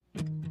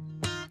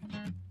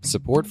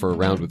Support for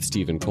Around with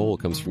Steve and Cole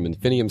comes from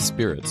Infinium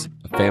Spirits,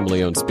 a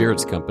family-owned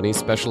spirits company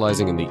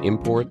specializing in the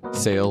import,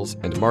 sales,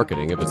 and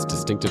marketing of its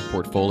distinctive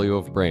portfolio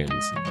of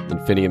brands.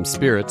 Infinium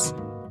Spirits,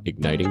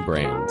 igniting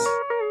brands.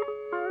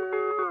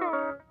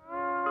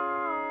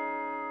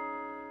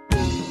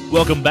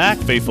 Welcome back,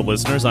 faithful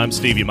listeners. I'm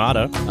Steve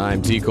Yamada.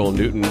 I'm T. Cole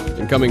Newton,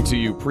 and coming to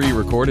you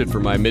pre-recorded for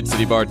my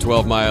Mid-City Bar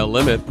 12-mile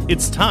limit.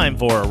 It's time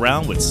for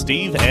Around with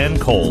Steve and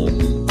Cole.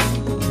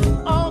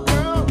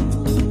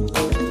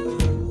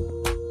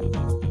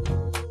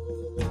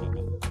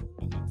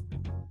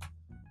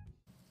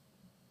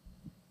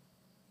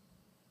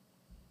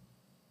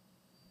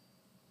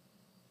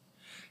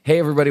 Hey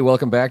everybody,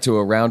 welcome back to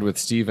Around with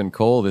Steve and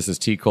Cole. This is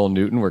T. Cole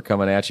Newton. We're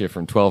coming at you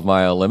from 12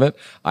 Mile Limit.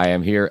 I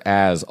am here,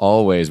 as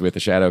always, with the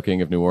Shadow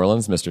King of New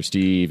Orleans, Mr.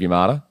 Steve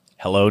Yamada.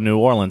 Hello, New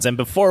Orleans. And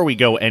before we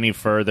go any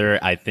further,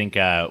 I think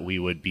we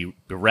would be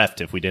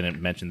bereft if we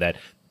didn't mention that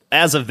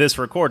as of this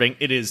recording,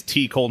 it is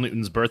T. Cole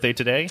Newton's birthday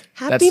today.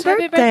 Happy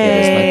birthday.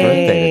 It's my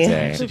birthday today.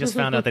 I actually just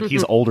found out that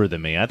he's older than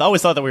me. I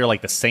always thought that we were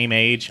like the same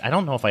age. I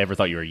don't know if I ever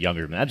thought you were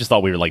younger than me. I just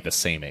thought we were like the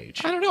same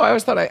age. I don't know. I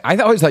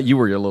always thought you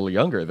were a little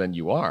younger than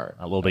you are.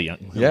 A little bit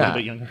young. Yeah. A little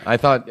bit younger. I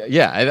thought,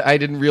 I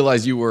didn't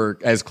realize you were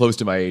as close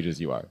to my age as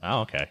you are.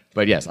 Oh, okay.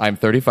 But yes, I'm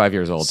 35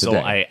 years old today. So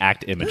I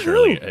act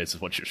immaturely, is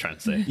what you're trying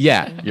to say.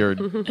 Yeah,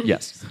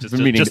 yes. Just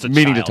meaning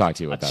child, to talk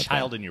to you about that. A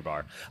child in your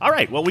bar. All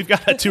right. Well, we've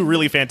got two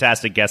really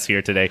fantastic guests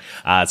here today.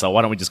 So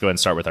why don't we just go ahead and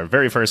start with our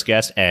very first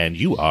guest, and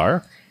you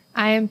are?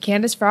 I am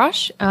Candace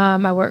Frosch.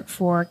 I work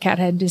for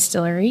Cathead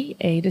Distillery,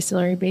 a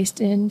distillery based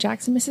in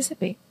Jackson,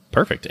 Mississippi.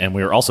 Perfect. And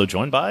we're also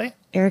joined by?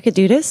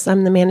 Dudas.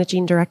 I'm the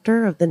managing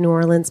director of the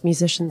Orleans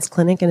Musician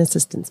Clinic and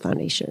Assistance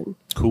Foundation.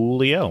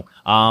 Coolio.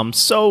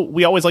 So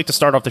we always like to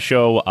start off the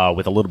show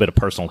with a little bit of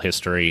personal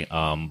history.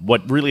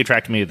 What really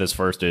attracted me to this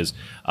first is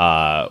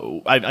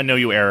I know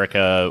you,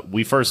 Erica.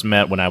 We first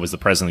met when I was the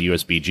president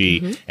of the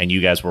USBG, and you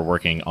guys were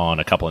working on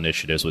a couple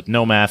initiatives with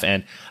NOMAF.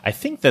 And I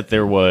think that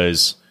there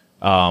was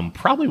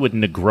probably with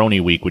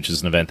Negroni Week, which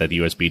is an event that the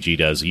USBG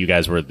does. You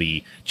guys were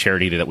the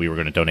charity that we were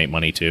going to donate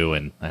money to,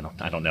 and I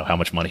don't know how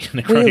much money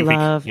Negroni Week. We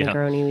love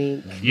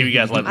Negroni Week. You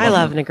guys love. I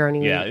love Negroni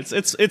Week. Yeah,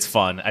 it's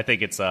fun. I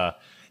think it's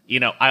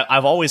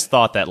I've always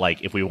thought that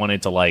like if we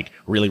wanted to like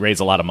really raise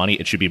a lot of money,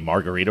 it should be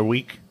Margarita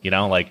Week.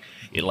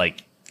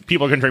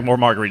 People are going to drink more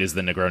margaritas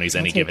than Negronis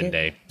any given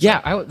day.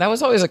 Yeah, that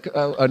was always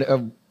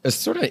a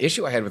sort of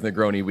issue I had with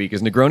Negroni Week,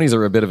 is Negronis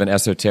are a bit of an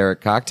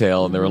esoteric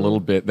cocktail, and they're a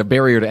little bit, the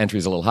barrier to entry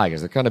is a little high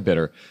because they're kind of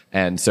bitter.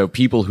 And so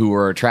people who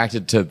are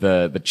attracted to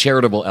the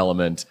charitable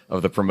element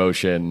of the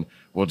promotion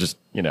will just,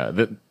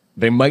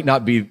 they might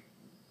not be,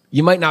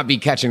 you might not be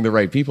catching the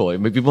right people.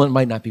 People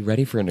might not be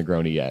ready for a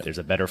Negroni yet. There's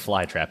a better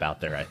fly trap out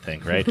there, I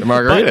think, right? The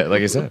margarita,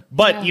 like I said.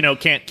 But,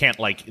 can't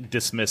like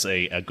dismiss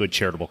a good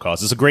charitable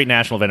cause. It's a great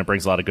national event. It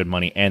brings a lot of good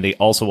money. And they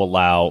also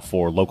allow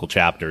for local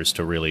chapters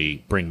to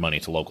really bring money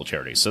to local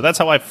charities. So that's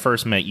how I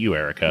first met you,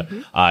 Erica.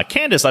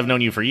 Candace, I've known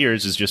you for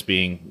years as just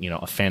being,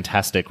 a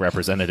fantastic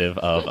representative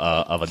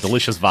of a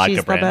delicious vodka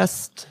She's brand. The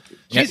best.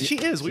 She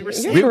is. We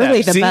received You're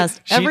really that. the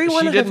best.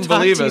 Everyone she didn't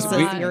believe us.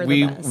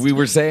 We We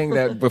were saying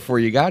that before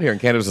you got here,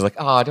 and Candace was like,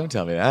 "Oh, don't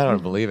tell me that. I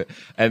don't believe it."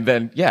 And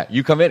then,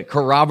 you come in,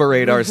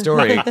 corroborate our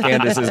story.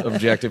 Candace is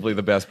objectively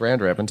the best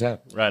brand rep in town.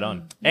 Right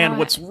on. And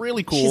what's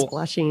really cool... She's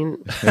blushing.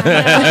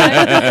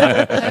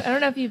 I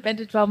don't know if you've been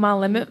to 12 Mile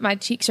Limit. My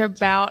cheeks are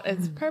about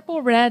as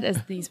purple red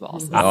as these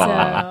walls.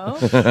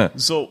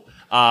 So,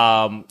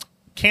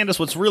 Candace,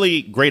 what's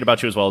really great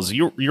about you as well is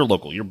you're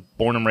local. You're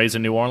born and raised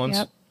in New Orleans.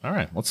 Yep. All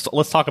right,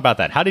 let's talk about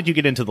that. How did you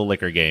get into the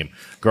liquor game?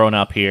 Growing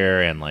up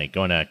here and like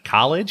going to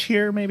college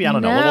here, maybe? I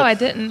don't know. No, I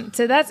didn't.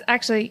 So that's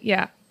actually,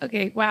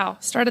 okay, wow.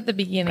 Start at the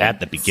beginning. At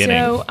the beginning.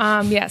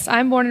 So, yes,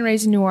 I'm born and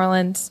raised in New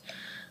Orleans.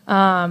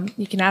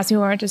 You can ask me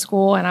where I went to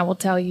school, and I will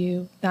tell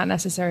you not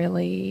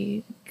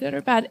necessarily good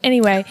or bad.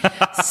 Anyway,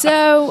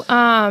 so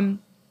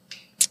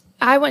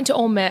I went to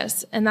Ole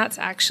Miss, and that's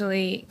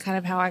actually kind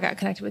of how I got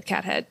connected with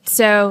Cathead.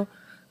 So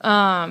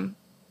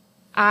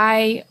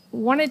I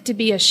wanted to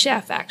be a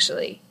chef,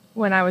 actually,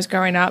 when I was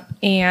growing up.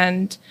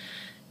 And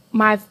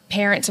my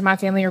parents and my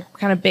family are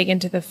kind of big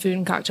into the food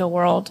and cocktail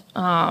world.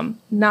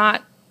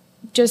 Not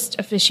just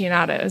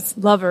aficionados,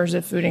 lovers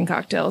of food and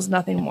cocktails,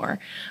 nothing more.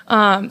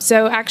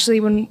 So actually,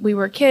 when we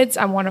were kids,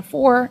 I'm one of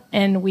four,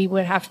 and we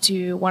would have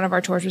to, one of our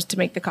chores was to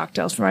make the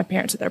cocktails for my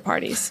parents at their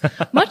parties.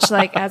 Much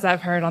like, as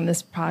I've heard on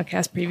this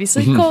podcast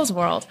previously, Cole's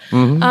World.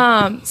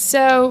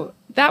 So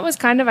that was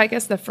kind of, I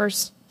guess, the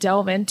first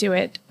delve into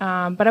it.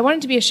 But I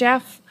wanted to be a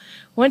chef,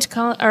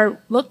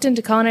 looked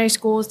into culinary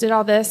schools, did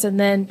all this, and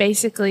then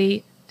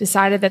basically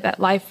decided that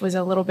life was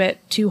a little bit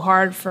too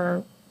hard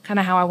for kind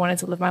of how I wanted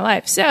to live my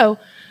life. So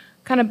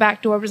kind of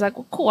backdoor was like,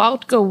 well, cool, I'll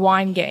go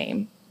wine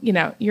game.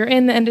 You're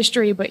in the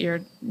industry, but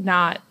you're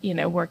not,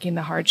 working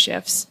the hard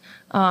shifts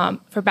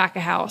for back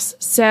of house.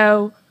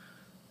 So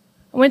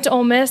I went to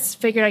Ole Miss,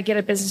 figured I'd get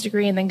a business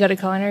degree and then go to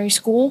culinary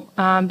school.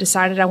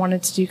 Decided I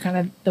wanted to do kind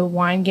of the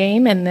wine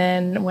game. And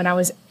then when I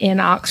was in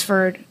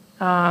Oxford,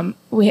 there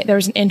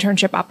was an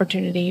internship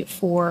opportunity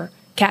for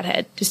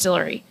Cathead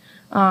Distillery.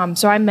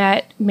 So I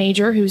met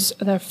Major, who's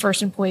the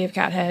first employee of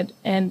Cathead,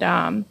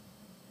 and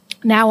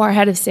now our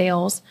head of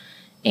sales,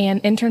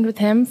 and interned with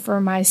him for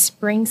my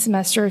spring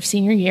semester of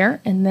senior year,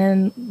 and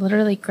then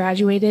literally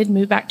graduated,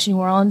 moved back to New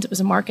Orleans. It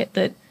was a market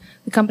that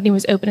the company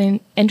was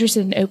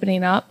interested in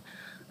opening up.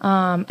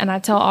 And I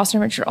tell Austin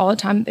and Richard all the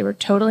time that they were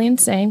totally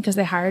insane because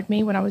they hired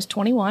me when I was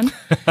 21,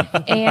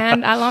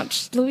 and I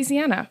launched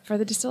Louisiana for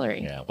the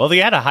distillery. Yeah. Well, if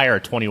you had to hire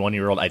a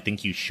 21-year-old, I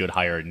think you should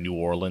hire a New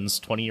Orleans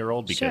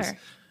 20-year-old because, Sure.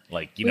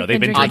 They've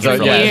been drinking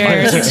for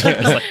years.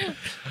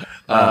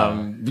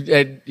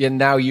 And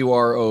now you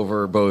are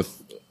over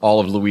both all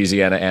of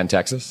Louisiana and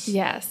Texas?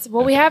 Yes.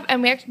 Well, we have,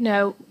 and we actually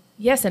know,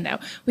 yes and no.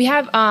 We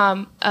have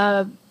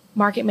a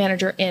market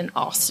manager in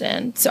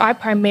Austin. So I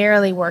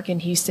primarily work in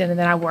Houston, and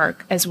then I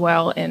work as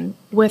well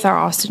with our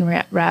Austin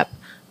rep.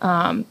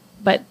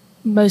 But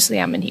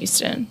mostly I'm in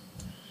Houston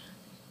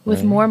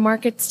with more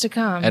markets to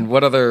come. And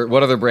what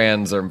other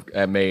brands are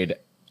made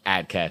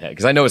at Cathead?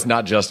 Because I know it's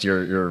not just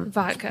your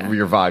vodka.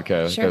 Your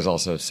vodka. Sure. There's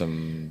also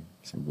some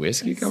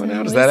whiskey coming Some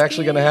out. Is that whiskey?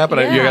 actually going to happen?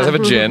 Yeah. You guys have a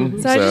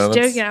gin. So I was just that's-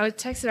 joking. I was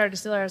texted our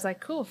distiller. I was like,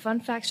 cool,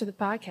 fun facts for the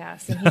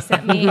podcast. And he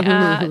sent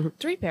me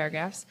 3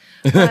 paragraphs.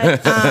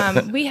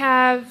 But we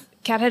have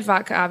Cathead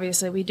Vodka,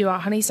 obviously. We do a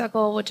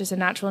honeysuckle, which is a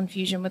natural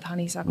infusion with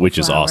honeysuckle Which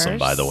is flowers. awesome,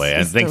 by the way.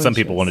 I It's think some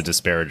people delicious. want to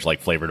disparage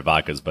flavored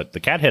vodkas, but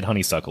the Cathead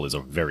honeysuckle is a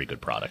very good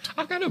product.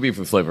 I've got no beef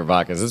with flavored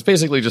vodkas. It's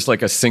basically just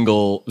like a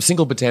single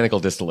botanical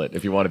distillate,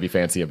 if you want to be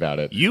fancy about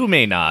it. You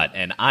may not,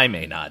 and I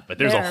may not, but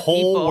there's There a are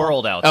whole people-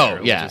 world out there. Oh,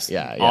 who yeah, just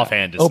yeah.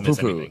 Offhand Oh, dismiss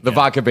poo-poo. anything. The Yeah.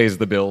 vodka pays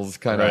the bills,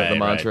 kind of Right, the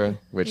mantra, right.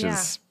 which Yeah.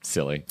 is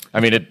silly.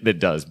 I mean, it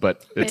does,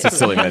 but it's a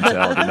silly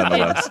mentality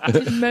nonetheless.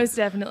 It most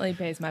definitely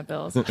pays my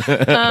bills.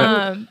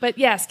 But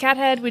yes,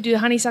 Cathead, we do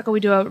honeysuckle. We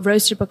do a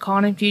roasted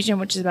pecan infusion,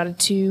 which is about a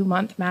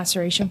 2-month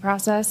maceration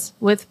process.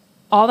 With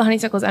all the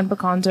honeysuckles and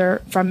pecans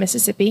are from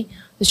Mississippi.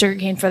 The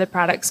sugarcane for the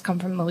products come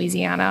from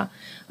Louisiana.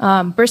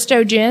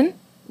 Bristow gin,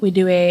 we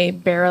do a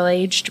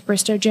barrel-aged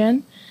Bristow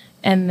gin.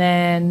 And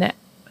then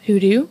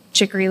Hoodoo,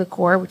 chicory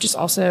liqueur, which is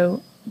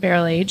also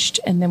barrel-aged.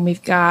 And then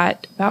we've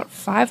got about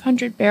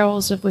 500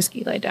 barrels of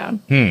whiskey laid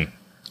down.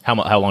 How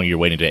long are you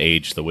waiting to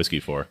age the whiskey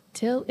for?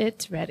 Till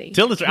it's ready.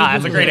 That's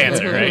a great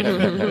answer,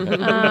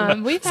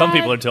 right? We've Some had-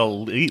 people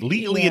until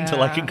legally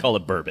until I can call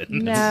it bourbon.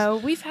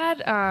 No, we've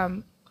had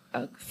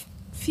a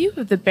few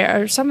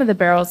of some of the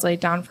barrels laid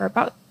down for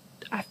about,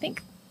 I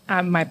think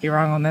I might be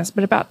wrong on this,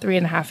 but about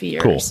 3.5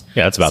 years. Cool.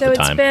 Yeah, that's about so the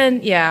time.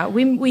 It's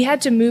been, we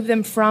had to move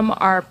them from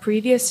our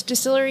previous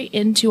distillery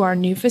into our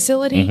new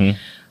facility,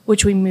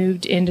 which we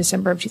moved in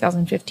December of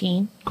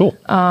 2015. Cool.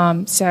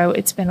 So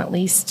it's been at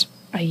least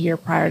a year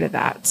prior to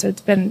that. So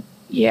it's been,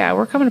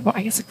 we're coming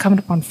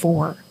up on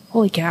 4.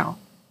 Holy cow.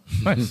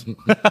 Nice.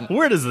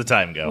 Where does the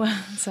time go?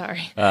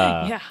 Sorry.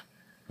 Yeah.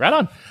 Right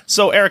on.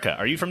 So, Erica,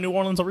 are you from New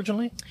Orleans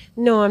originally?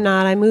 No, I'm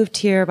not. I moved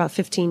here about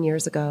 15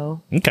 years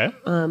ago. Okay.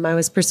 I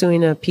was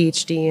pursuing a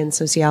PhD in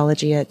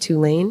sociology at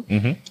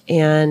Tulane.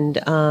 And,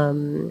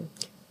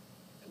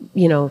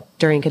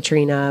 during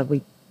Katrina,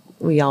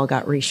 we all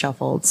got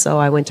reshuffled. So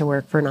I went to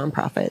work for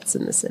nonprofits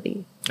in the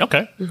city.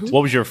 Okay.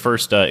 What was your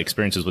first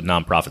experiences with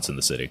nonprofits in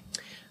the city?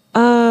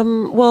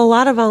 Well, a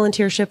lot of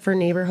volunteership for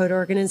neighborhood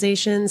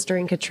organizations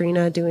during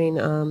Katrina,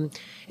 doing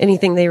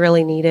anything they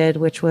really needed,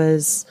 which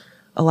was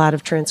a lot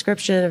of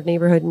transcription of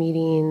neighborhood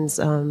meetings,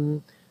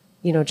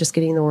 just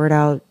getting the word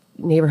out,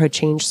 neighborhood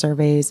change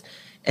surveys.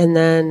 And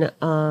then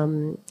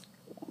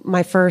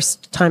my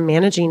first time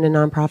managing a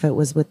nonprofit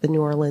was with the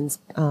New Orleans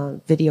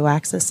Video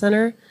Access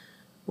Center,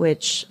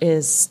 which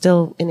is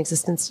still in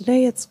existence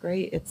today. It's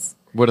great.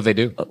 What do they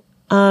do?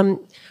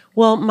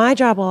 Well, my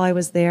job while I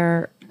was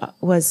there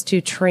was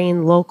to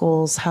train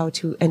locals how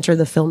to enter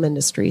the film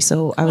industry.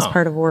 So I was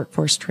part of a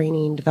workforce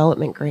training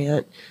development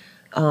grant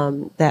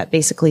that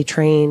basically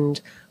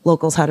trained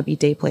locals how to be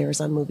day players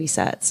on movie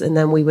sets. And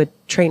then we would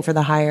train for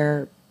the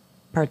higher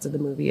parts of the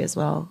movie as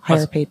well,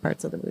 higher paid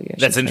parts of the movie.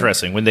 That's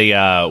interesting. When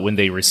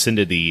they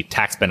rescinded the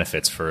tax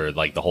benefits for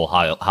the whole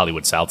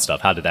Hollywood South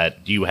stuff, how did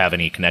that? Do you have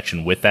any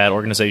connection with that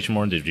organization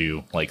more? Did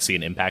you see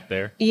an impact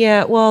there?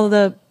 Yeah, well,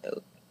 the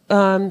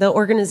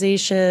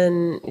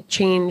organization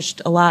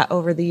changed a lot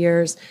over the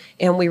years,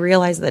 and we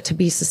realized that to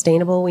be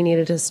sustainable, we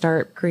needed to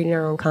start creating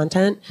our own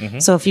content.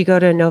 So if you go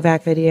to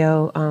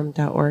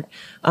novacvideo.org,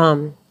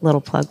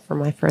 little plug for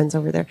my friends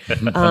over there,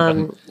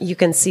 you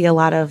can see a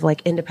lot of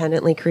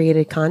independently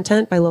created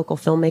content by local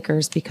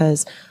filmmakers,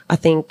 because I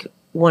think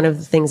one of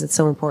the things that's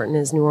so important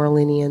is New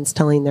Orleanians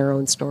telling their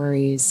own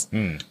stories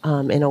in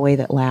a way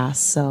that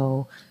lasts.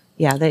 So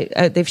yeah,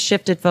 they've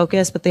shifted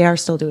focus, but they are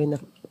still doing the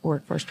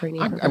workforce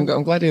training. I'm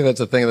glad to hear that's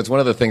a thing. That's one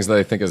of the things that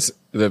I think is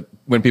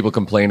when people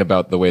complain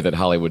about the way that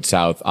Hollywood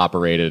South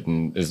operated,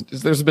 and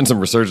there's been some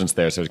resurgence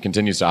there, so it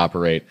continues to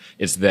operate.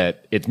 It's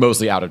that it's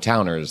mostly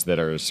out-of-towners that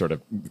are sort of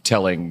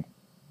telling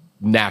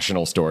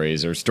national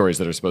stories or stories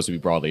that are supposed to be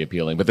broadly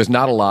appealing. But there's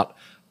not a lot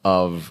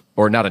of,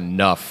 or not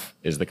enough,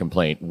 is the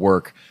complaint,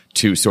 work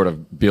to sort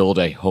of build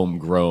a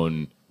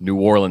homegrown New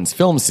Orleans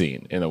film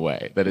scene in a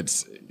way that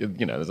it's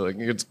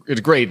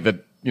great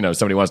that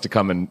somebody wants to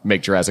come and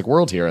make Jurassic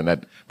World here, and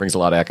that brings a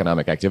lot of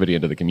economic activity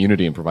into the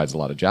community and provides a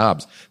lot of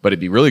jobs. But it'd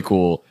be really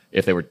cool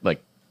if they were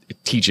like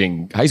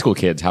teaching high school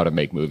kids how to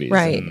make movies.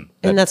 Right.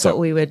 And that's what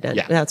we would do.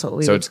 Yeah,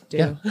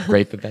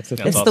 great that that's a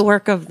thing. It's the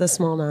work of the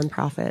small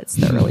nonprofits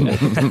that really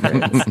make a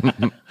difference.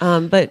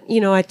 But,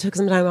 I took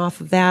some time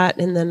off of that,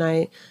 and then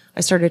I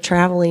started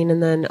traveling,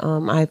 and then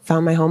I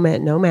found my home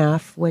at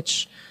NOMAF,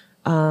 which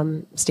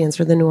stands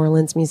for the New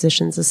Orleans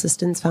Musician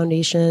Assisstane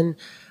Foundation.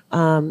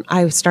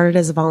 I started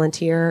as a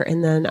volunteer,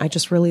 and then I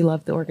just really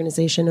loved the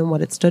organization and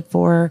what it stood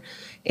for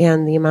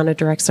and the amount of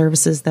direct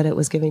services that it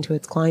was giving to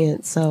its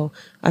clients. So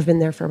I've been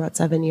there for about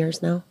 7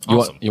 years now.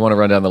 Awesome. You want to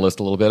run down the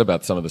list a little bit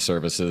about some of the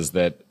services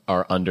that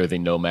are under the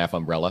NOMAF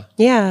umbrella?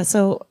 Yeah.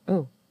 So,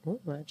 I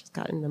just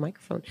got in the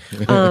microphone.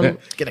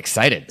 Get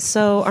excited.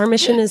 So our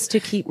mission is to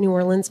keep New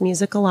Orleans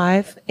music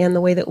alive. And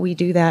the way that we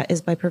do that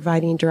is by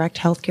providing direct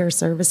healthcare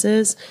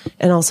services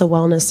and also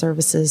wellness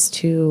services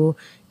to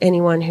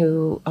anyone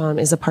who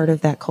is a part of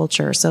that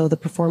culture. So the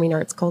performing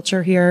arts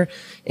culture here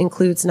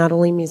includes not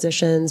only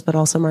musicians, but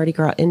also Mardi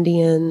Gras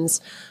Indians,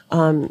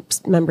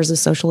 members of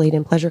social aid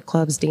and pleasure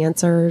clubs,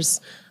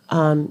 dancers,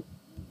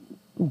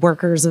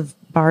 workers of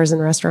bars and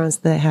restaurants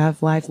that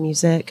have live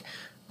music.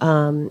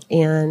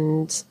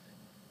 And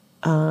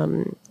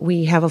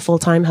we have a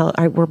full-time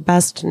we're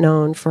best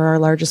known for our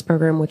largest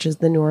program, which is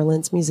the New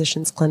Orleans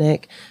Musicians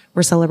Clinic.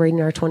 We're celebrating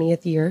our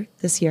 20th year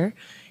this year.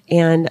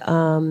 And,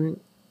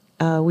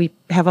 we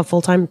have a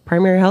full-time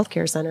primary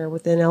healthcare center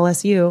within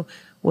LSU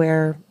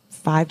where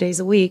 5 days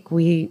a week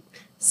we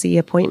see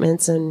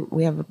appointments, and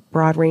we have a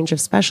broad range of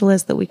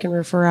specialists that we can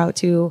refer out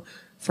to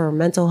for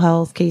mental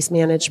health, case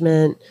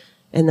management,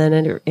 and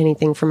then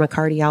anything from a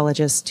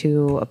cardiologist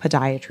to a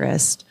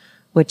podiatrist,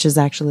 which is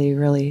actually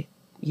really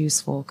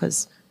useful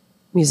because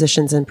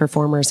musicians and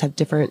performers have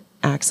different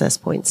access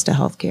points to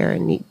healthcare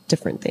and need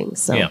different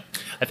things. So yeah,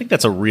 I think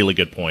that's a really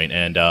good point.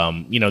 And,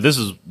 this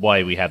is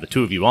why we have the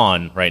two of you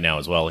on right now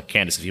as well.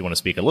 Candace, if you want to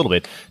speak a little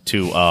bit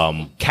to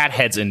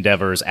Cathead's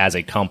endeavors as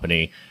a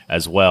company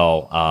as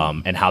well,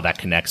 and how that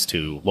connects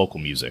to local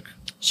music.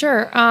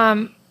 Sure.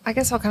 I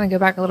guess I'll kind of go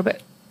back a little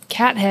bit.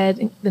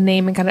 Cathead, the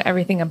name and kind of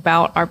everything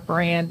about our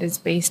brand is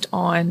based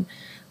on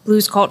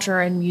blues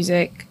culture and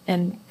music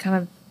and kind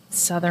of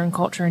Southern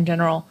culture in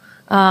general.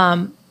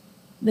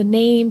 The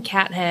name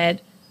Cathead,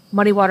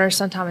 Muddy Waters,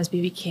 Son Thomas,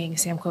 B.B. King,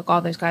 Sam Cooke,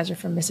 all those guys are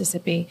from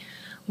Mississippi.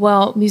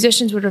 Well,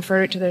 musicians would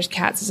refer to their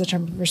cats as a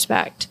term of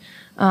respect.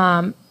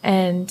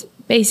 And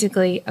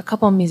basically, a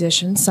couple of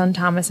musicians, Son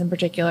Thomas in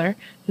particular,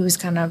 who was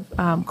kind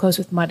of close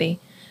with Muddy,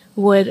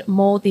 would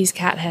mold these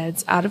cat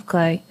heads out of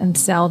clay and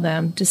sell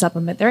them to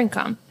supplement their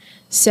income.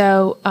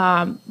 So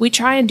we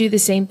try and do the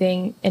same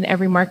thing in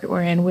every market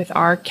we're in with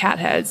our cat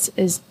heads,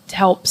 is to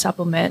help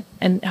supplement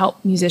and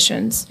help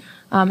musicians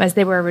as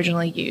they were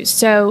originally used.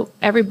 So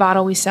every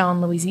bottle we sell in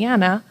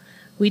Louisiana,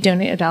 we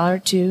donate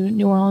 $1 to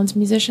New Orleans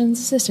Musician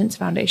Assisstane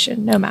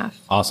Foundation, NOMAF.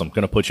 Awesome.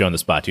 Going to put you on the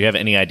spot. Do you have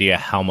any idea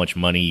how much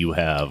money you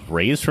have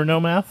raised for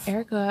NOMAF?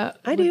 Erica,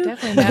 I do.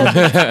 Definitely know.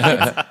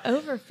 It's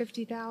over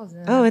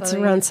 $50,000. Oh, it's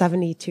around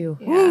 72.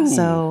 Yeah.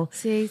 So,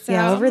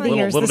 over the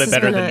years, little this bit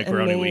has better been than an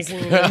Negroni Week.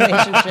 amazing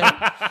relationship.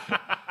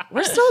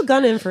 We're still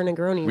gunning for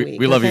Negroni Week.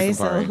 We love you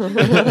for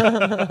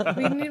partying.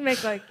 We need to make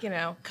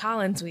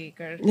Collins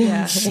Week or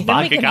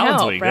Vodka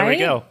Collins Week. Right? There we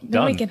go. Then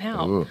Done. we can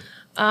help.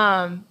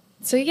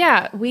 So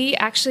we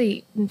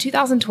actually in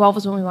 2012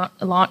 was when we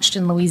launched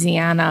in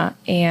Louisiana,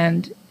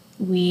 and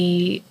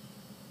they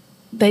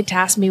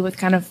tasked me with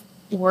kind of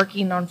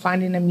working on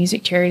finding a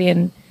music charity,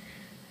 and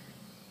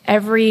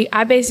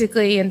I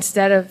basically,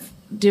 instead of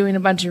doing a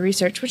bunch of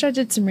research, which I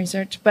did some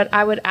research, but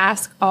I would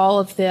ask all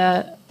of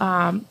the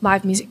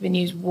live music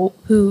venues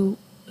who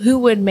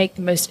would make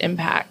the most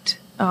impact,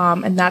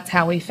 and that's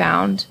how we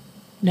found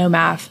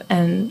NOMAF,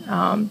 and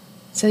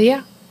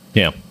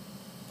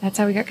that's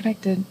how we got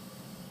connected.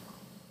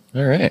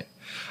 All right.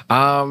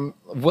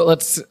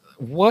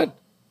 What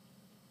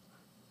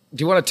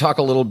do you want to talk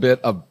a little bit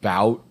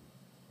about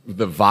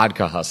the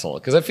vodka hustle?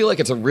 Because I feel like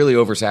it's a really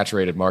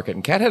oversaturated market,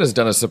 and Cathead has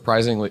done a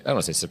surprisingly, I don't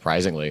want to say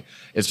surprisingly,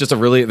 it's just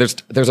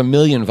there's a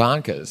million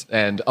vodkas,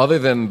 and other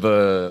than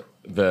the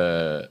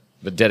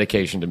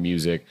dedication to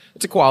music,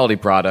 it's a quality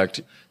product.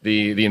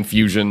 The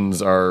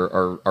infusions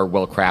are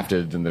well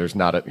crafted, and there's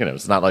not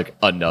it's not like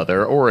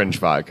another orange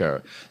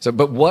vodka. So,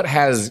 but what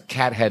has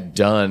Cathead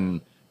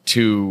done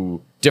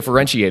to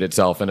differentiate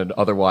itself in an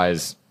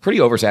otherwise pretty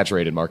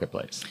oversaturated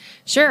marketplace?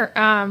 Sure.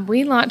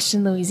 We launched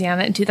in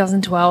Louisiana in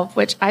 2012,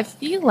 which I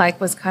feel like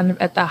was kind of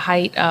at the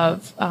height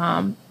of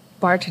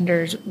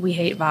bartenders, we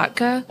hate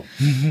vodka.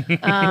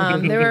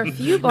 There were a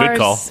few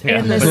bars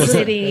in the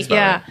city.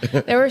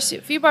 There were a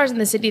few bars in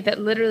the city that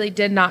literally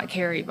did not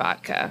carry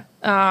vodka.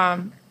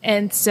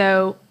 And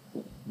so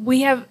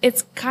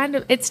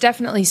it's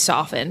definitely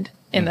softened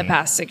in the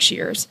past 6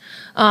 years.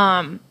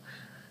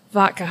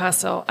 Vodka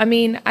hustle. I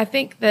mean, I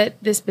think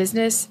that this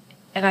business,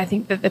 and I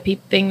think that the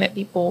thing that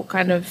people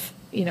kind of,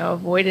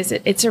 avoid is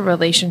it's a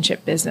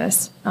relationship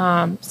business.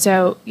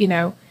 So,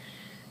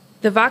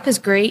 the vodka's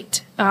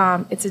great.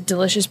 It's a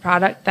delicious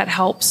product that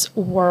helps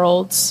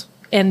worlds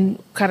in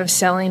kind of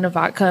selling a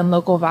vodka and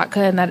local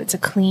vodka, and that it's a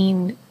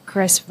clean,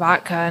 crisp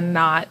vodka and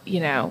not,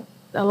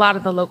 a lot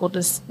of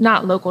the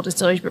not local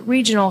distilleries, but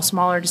regional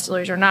smaller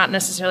distilleries are not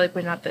necessarily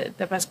putting out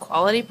the best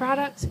quality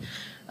products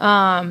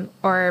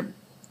or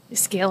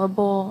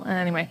scalable.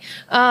 Anyway,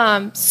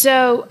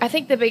 so I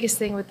think the biggest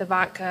thing with the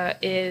vodka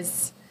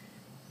is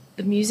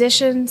the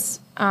musicians,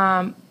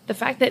 the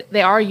fact that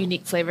they are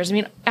unique flavors. I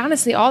mean,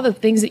 honestly, all the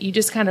things that you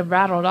just kind of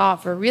rattled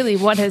off are really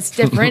what has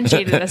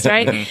differentiated us,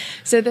 right?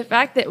 So the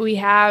fact that we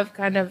have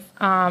kind of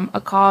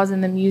a cause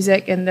in the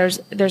music and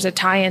there's a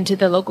tie-in to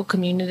the local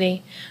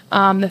community,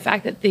 the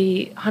fact that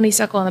the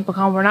honeysuckle and the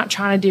pecan, we're not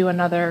trying to do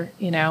another,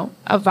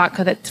 a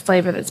vodka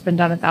flavor that's been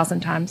done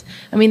 1,000 times.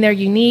 I mean, they're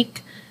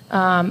unique,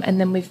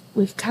 and then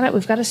we've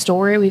got a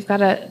story, we've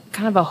got a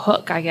kind of a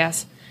hook, I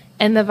guess,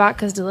 and the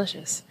vodka's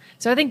delicious.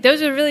 So I think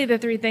those are really the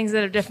three things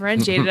that have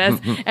differentiated us.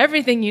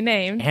 Everything you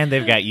named, and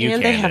they've got you,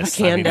 and Candace.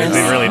 They have a Candace.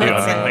 They really do.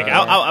 I mean,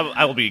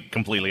 I will be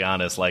completely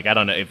honest. Like, I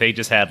don't know if they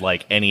just had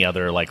like any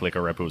other like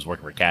liquor rep who was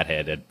working for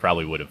Cathead, it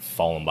probably would have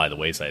fallen by the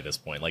wayside at this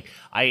point. Like,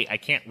 I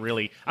can't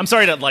really. I'm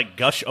sorry to like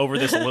gush over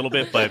this a little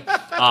bit, but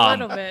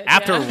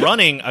after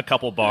running a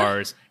couple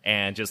bars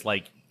and just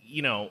like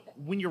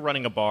when you're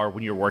running a bar,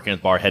 when you're working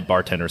as head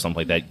bartender or something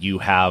like that, you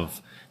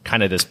have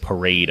kind of this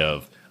parade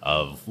of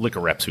liquor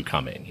reps who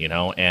come in,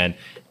 and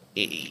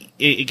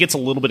it gets a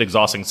little bit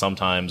exhausting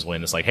sometimes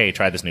when it's like, hey,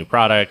 try this new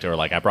product, or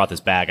like, I brought this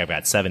bag, I've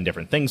got 7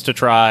 different things to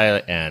try,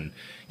 and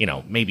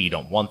maybe you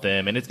don't want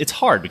them, and it's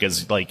hard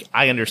because like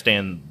I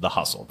understand the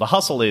hustle. The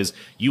hustle is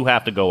you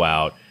have to go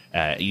out.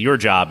 Your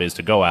job is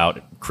to go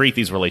out, create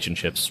these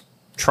relationships,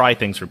 try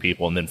things for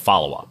people, and then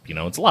follow up.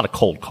 It's a lot of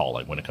cold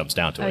calling when it comes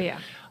down to it.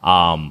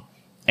 Yeah.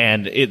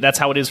 And that's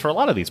how it is for a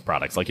lot of these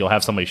products. Like, you'll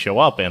have somebody show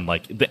up and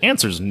like the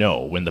answer's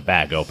no when the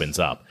bag opens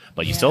up,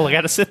 but you still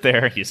got to sit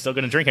there. You're still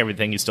going to drink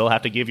everything. You still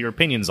have to give your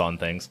opinions on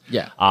things.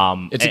 Yeah.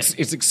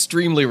 It's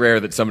extremely rare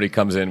that somebody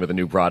comes in with a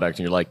new product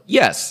and you're like,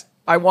 yes,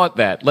 I want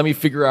that. Let me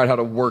figure out how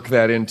to work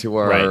that into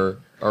our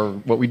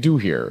what we do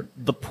here.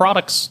 The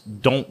products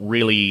don't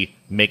really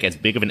make as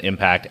big of an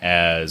impact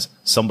as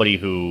somebody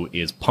who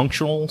is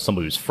punctual,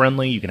 somebody who's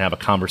friendly, you can have a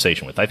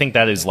conversation with. I think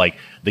that is like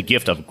the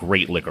gift of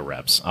great liquor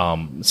reps.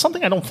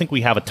 Something I don't think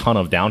we have a ton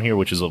of down here,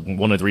 which is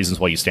one of the reasons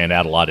why you stand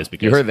out a lot, is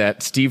because... You heard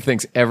that. Steve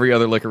thinks every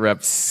other liquor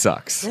rep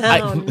sucks. You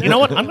know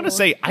what? I'm going to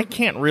say I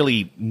can't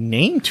really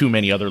name too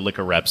many other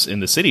liquor reps in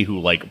the city who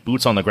like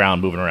boots on the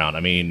ground moving around. I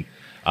mean...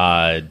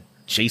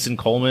 Jason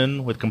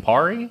Coleman with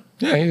Campari.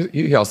 Yeah,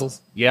 he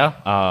hustles. Yeah.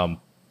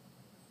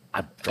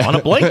 I've drawn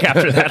a blank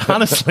after that,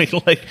 honestly.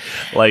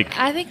 Like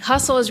I think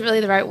hustle is really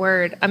the right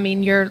word. I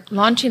mean, you're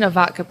launching a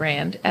vodka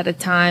brand at a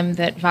time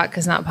that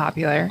vodka's not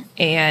popular.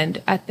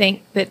 And I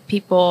think that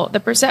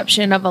the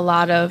perception of a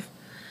lot of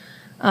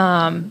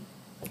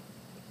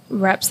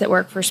reps that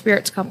work for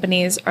spirits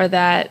companies are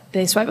that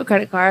they swipe a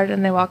credit card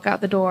and they walk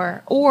out the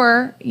door.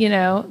 Or,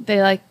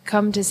 they like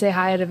come to say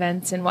hi at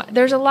events. And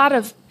there's a lot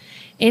of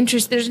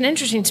there's an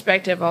interesting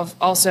perspective of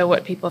also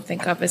what people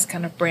think of as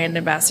kind of brand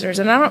ambassadors,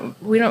 and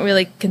we don't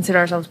really consider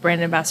ourselves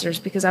brand ambassadors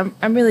because I'm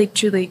really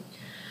truly,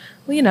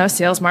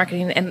 sales,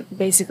 marketing, and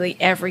basically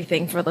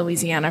everything for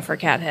Louisiana for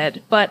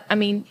Cathead. But I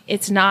mean,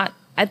 it's not.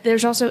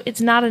 It's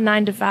not a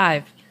 9 to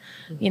 5.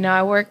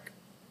 I work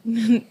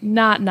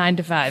not 9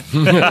 to 5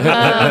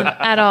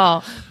 at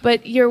all.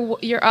 But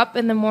you're up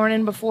in the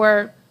morning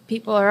before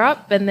people are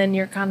up, and then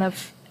you're kind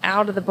of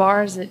out of the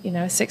bars at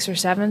 6 or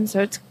 7.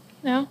 So it's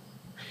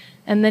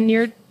And then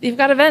you've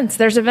got events.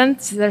 There's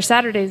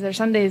Saturdays, there's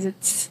Sundays.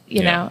 It's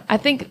I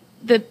think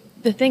the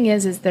thing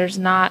is there's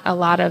not a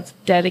lot of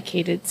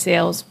dedicated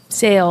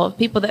sale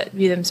people that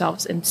view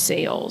themselves in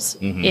sales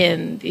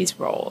in these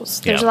roles.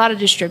 There's a lot of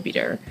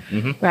distributor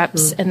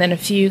reps, and then a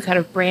few kind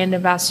of brand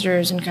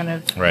ambassadors and kind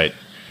of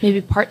maybe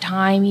part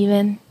time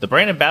even. The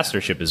brand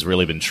ambassadorship has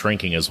really been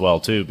shrinking as well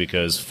too,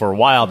 because for a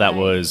while that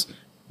was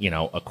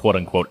a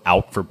quote-unquote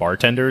out for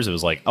bartenders. It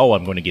was like, oh,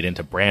 I'm going to get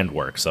into brand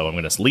work, so I'm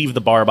going to leave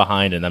the bar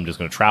behind, and I'm just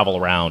going to travel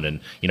around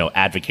and,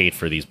 advocate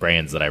for these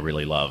brands that I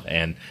really love.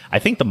 And I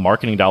think the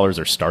marketing dollars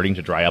are starting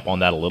to dry up on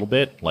that a little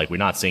bit. Like, we're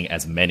not seeing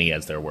as many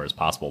as there were as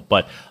possible.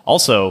 But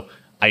also,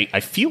 I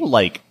feel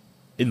like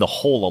in the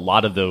whole, a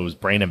lot of those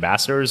brand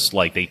ambassadors,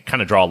 like, they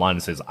kind of draw a line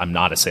that says, I'm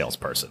not a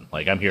salesperson.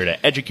 Like, I'm here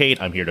to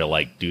educate, I'm here to,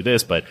 like, do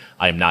this, but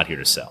I'm not here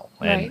to sell.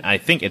 And I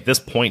think at this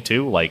point,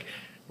 too, like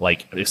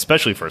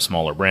especially for a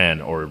smaller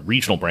brand or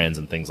regional brands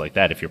and things like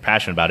that, if you're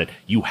passionate about it,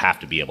 you have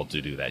to be able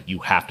to do that. You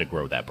have to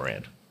grow that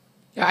brand.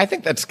 Yeah, I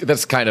think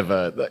that's kind of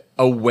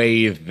a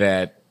way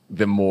that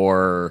the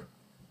more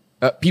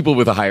people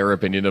with a higher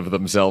opinion of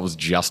themselves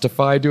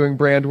justify doing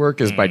brand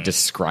work is by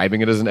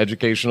describing it as an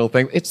educational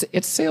thing.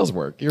 It's sales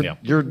work.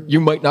 You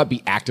might not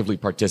be actively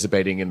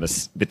participating in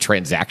the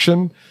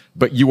transaction,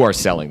 but you are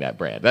selling that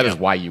brand. That is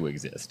why you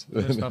exist.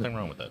 There's nothing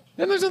wrong with it.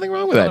 And there's nothing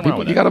wrong with that.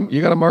 People,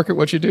 you gotta market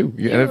what you do.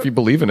 And if you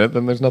believe in it,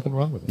 then there's nothing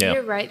wrong with it. Yeah.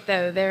 You're right,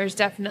 though. There's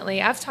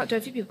definitely, I've talked to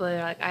a few people that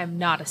are like, I'm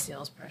not a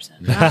salesperson.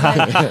 I'm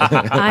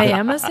like, I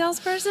am a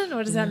salesperson?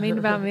 What does that mean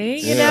about me?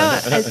 You know,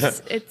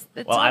 it's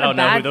Well, I don't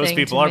know who those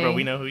people are, but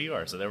we know who you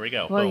are. So there we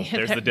go. Well, boom.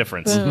 There's the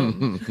difference.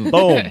 Boom.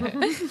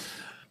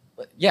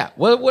 Yeah.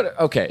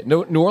 Okay.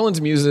 New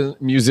Orleans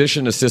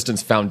Musician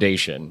Assisstance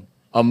Foundation,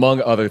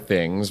 among other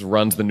things,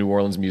 runs the New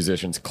Orleans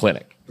Musicians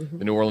Clinic.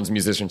 The New Orleans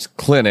Musicians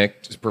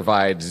Clinic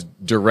provides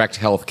direct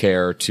health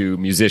care to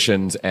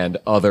musicians and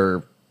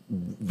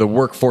the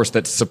workforce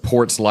that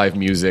supports live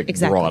music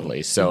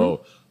broadly.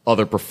 So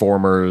other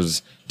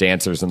performers,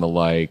 dancers, and the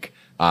like,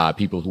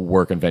 people who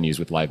work in venues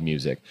with live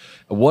music.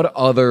 What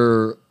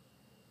are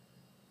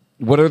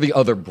the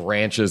other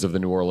branches of the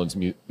New Orleans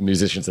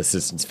Musicians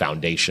Assistance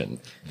Foundation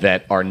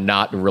that are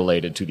not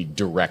related to the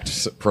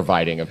direct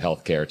providing of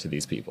health care to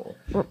these people?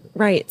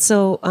 Right.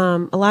 So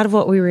a lot of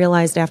what we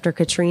realized after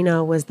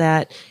Katrina was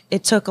that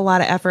it took a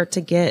lot of effort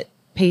to get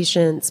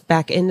patients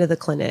back into the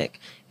clinic.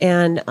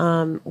 And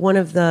one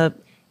of the,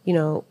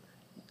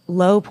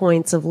 low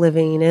points of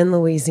living in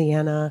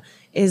Louisiana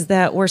is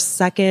that we're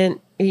second,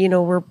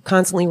 we're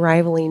constantly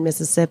rivaling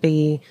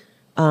Mississippi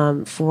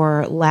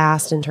for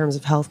last in terms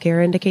of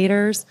healthcare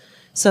indicators.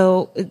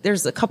 So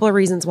there's a couple of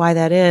reasons why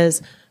that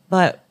is,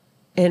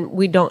 and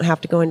we don't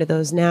have to go into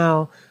those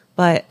now,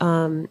 but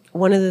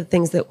one of the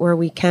things where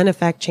we can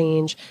affect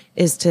change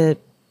is to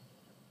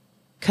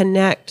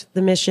connect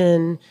the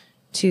mission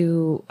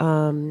to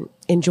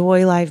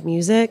enjoy live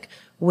music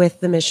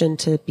with the mission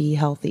to be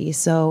healthy.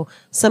 So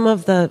some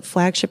of the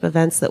flagship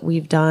events that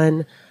we've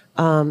done,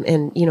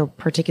 and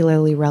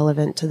particularly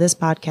relevant to this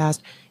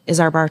podcast, is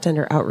our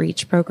bartender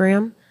outreach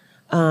program.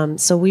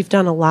 So we've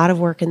done a lot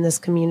of work in this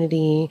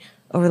community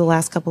over the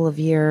last couple of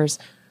years.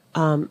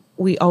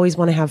 We always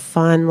want to have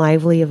fun,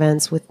 lively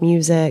events with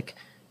music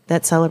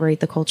that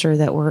celebrate the culture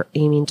that we're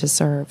aiming to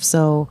serve.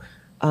 So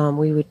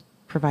we would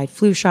provide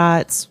flu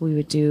shots. We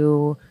would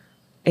do,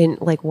 in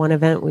like one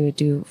event, we would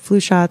do flu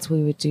shots.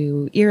 We would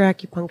do ear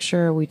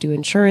acupuncture. We do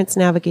insurance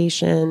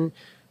navigation,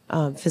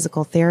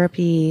 physical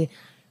therapy.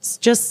 It's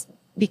just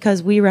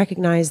because we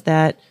recognize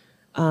that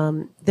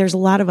there's a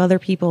lot of other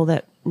people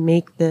that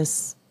make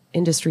this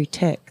industry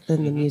tick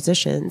than the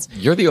musicians.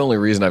 You're the only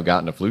reason I've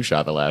gotten a flu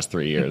shot the last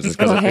 3 years. It's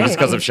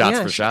because of Shots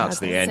for Shots,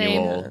 the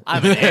annual.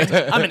 I'm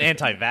an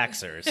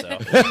anti-vaxxer, so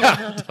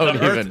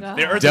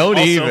don't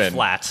even.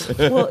 Flat.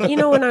 Well,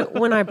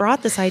 when I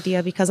brought this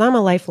idea, because I'm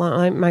a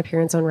lifelong, my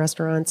parents own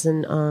restaurants,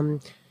 and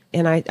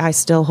I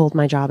still hold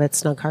my job at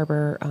Snug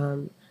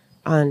Harbor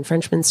on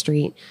Frenchman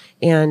Street,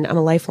 and I'm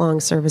a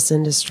lifelong service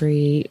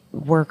industry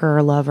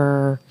worker,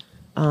 lover,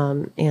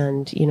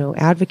 and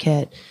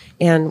advocate.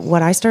 And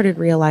what I started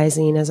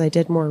realizing as I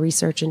did more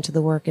research into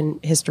the work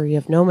and history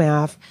of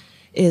NOMAF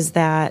is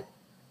that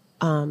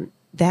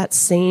that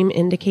same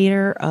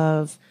indicator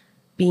of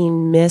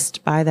being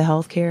missed by the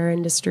healthcare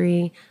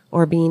industry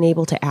or being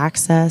able to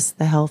access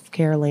the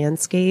healthcare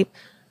landscape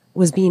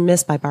was being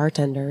missed by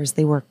bartenders.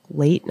 They work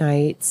late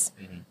nights,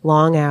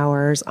 long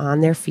hours, on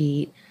their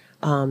feet,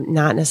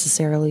 not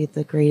necessarily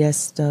the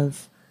greatest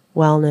of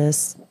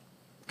wellness,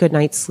 good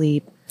night's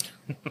sleep,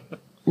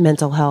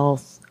 mental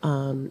health,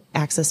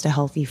 access to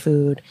healthy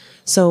food.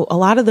 So a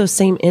lot of those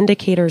same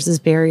indicators as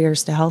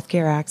barriers to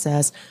healthcare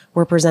access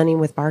we're presenting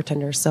with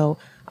bartenders. So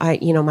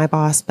my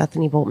boss,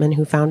 Bethany Boltman,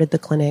 who founded the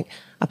clinic,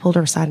 I pulled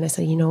her aside and I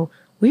said,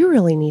 we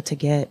really need to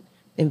get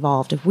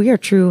involved. If we are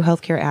true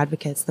healthcare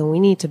advocates, then we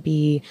need to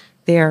be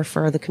there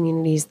for the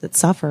communities that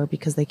suffer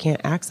because they can't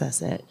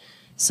access it.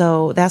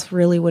 So that's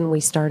really when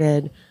we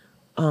started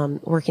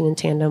working in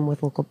tandem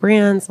with local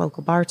brands,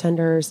 local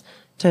bartenders,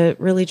 to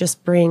really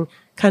just bring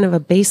kind of a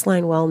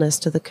baseline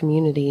wellness to the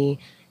community,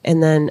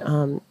 and then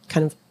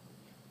kind of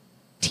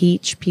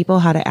teach people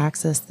how to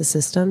access the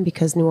system,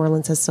 because New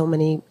Orleans has so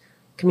many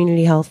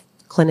community health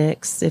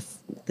clinics. If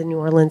the New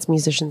Orleans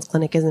Musicians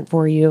Clinic isn't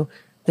for you,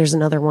 there's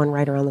another one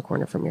right around the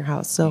corner from your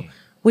house. So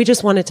we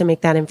just wanted to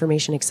make that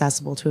information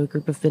accessible to a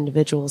group of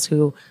individuals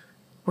who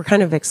were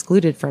kind of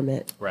excluded from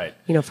it, right?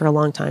 For a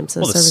long time. So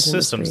the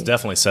system's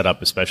definitely set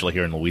up, especially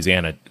here in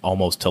Louisiana,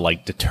 almost to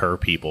deter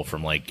people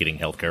from getting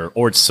healthcare,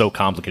 or it's so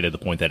complicated to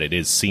the point that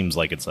seems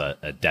like it's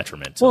a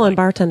detriment. Well, and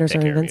bartenders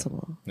are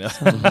invincible.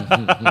 So, no.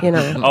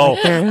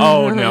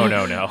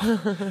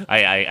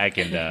 I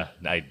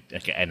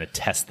can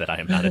attest that I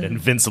am not an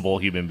invincible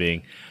human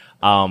being.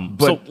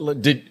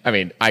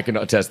 I can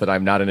attest that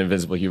I'm not an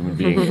invincible human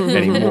being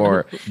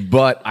anymore,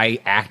 but I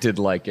acted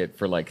like it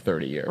for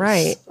 30 years.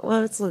 Right.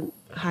 Well, it's a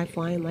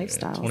high-flying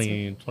lifestyle.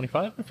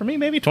 25 for me,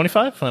 maybe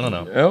 25. I don't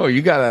know. Oh,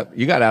 you got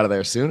out of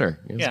there sooner.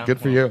 It's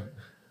good for you.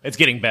 It's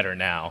getting better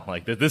now.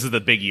 Like this is the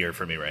big year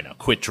for me right now.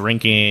 Quit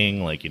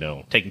drinking, like,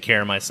 taking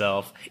care of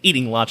myself,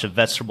 eating lots of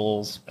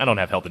vegetables. I don't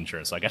have health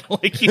insurance, so I got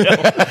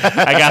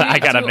I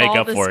got to make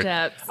up for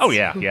it. Oh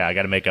yeah, I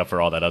got to make up for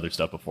all that other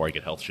stuff before I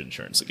get health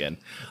insurance again.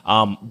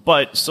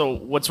 But so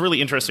what's really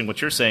interesting,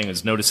 what you're saying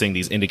is noticing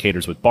these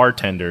indicators with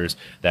bartenders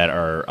that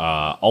are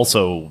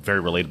also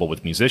very relatable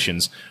with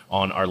musicians.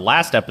 On our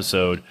last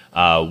episode,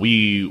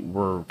 we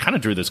were kind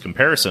of drew this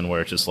comparison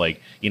where it's just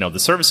like, the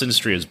service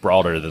industry is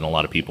broader than a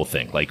lot of people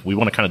think. Like, we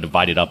want to kind of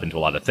divide it up into a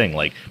lot of things,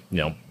 like,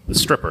 the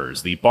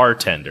strippers, the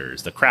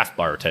bartenders, the craft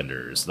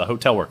bartenders, the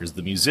hotel workers,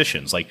 the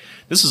musicians. Like,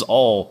 this is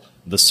all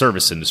the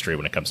service industry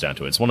when it comes down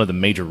to it. It's one of the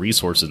major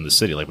resources in the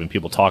city. Like, when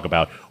people talk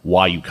about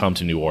why you come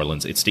to New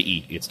Orleans, it's to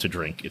eat, it's to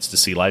drink, it's to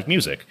see live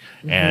music.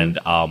 And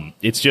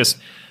it's just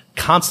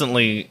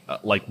constantly,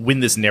 like,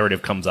 when this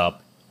narrative comes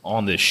up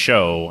on this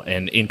show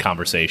and in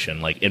conversation,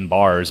 like in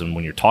bars and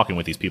when you're talking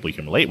with these people you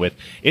can relate with,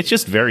 it's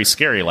just very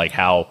scary, like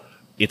how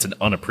it's an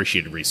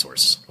unappreciated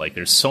resource. Like,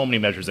 there's so many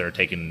measures that are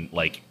taken,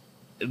 like,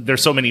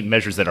 there's so many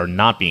measures that are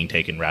not being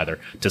taken, rather,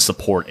 to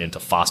support and to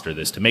foster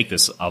this, to make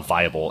this a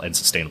viable and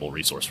sustainable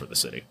resource for the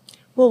city.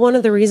 Well, one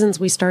of the reasons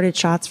we started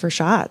Shots for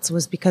Shots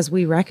was because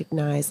we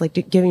recognized,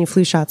 like, giving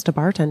flu shots to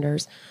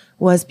bartenders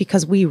was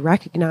because we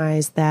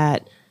recognized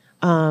that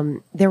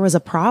there was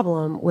a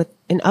problem with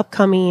an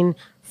upcoming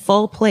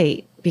full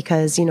plate,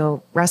 because,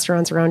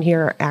 restaurants around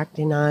here are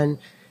acting on,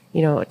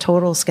 a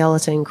total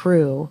skeleton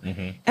crew.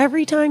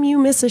 Every time you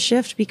miss a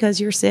shift because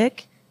you're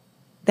sick,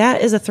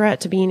 that is a threat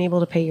to being able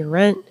to pay your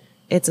rent.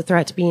 It's a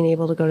threat to being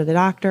able to go to the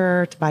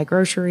doctor, to buy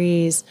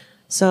groceries.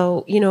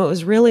 So, it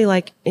was really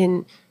like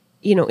in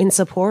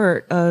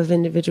support of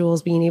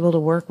individuals being able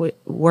to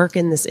work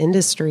in this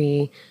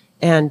industry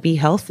and be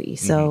healthy.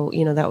 So,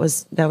 that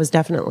was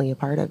definitely a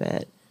part of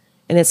it.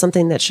 And it's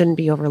something that shouldn't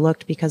be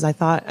overlooked, because I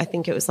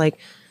think it was like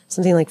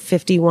something like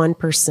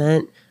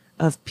 51%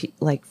 of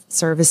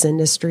service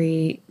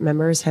industry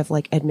members have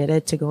like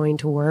admitted to going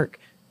to work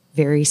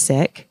very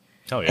sick.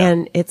 Oh, yeah.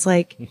 And it's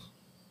like,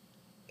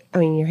 I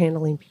mean, you're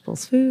handling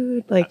people's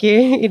food, like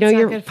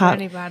you're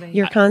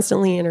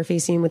constantly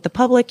interfacing with the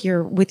public,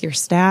 you're with your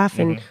staff,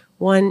 and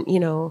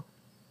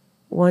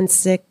one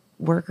sick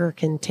worker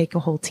can take a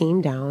whole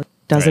team down.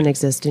 Doesn't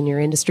exist in your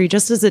industry,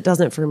 just as it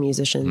doesn't for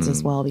musicians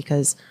as well,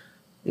 because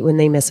when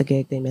they miss a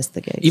gig, they miss the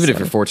gig. Even if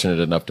you're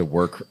fortunate enough to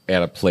work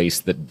at a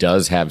place that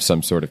does have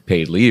some sort of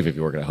paid leave, if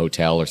you work at a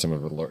hotel or some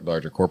of the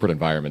larger corporate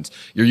environments,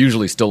 you're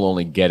usually still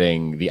only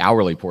getting the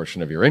hourly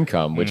portion of your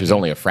income, which is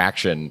only a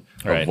fraction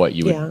of what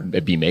you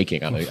would be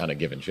making on a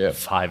given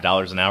shift.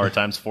 $5 an hour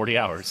times 40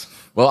 hours.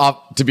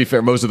 Well, to be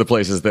fair, most of the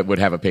places that would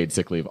have a paid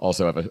sick leave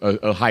also have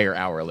a higher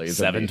hourly.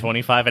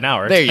 $7.25 an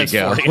hour. There you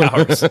go. 40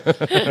 hours.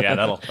 Yeah,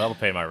 that'll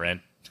pay my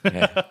rent.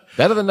 Yeah.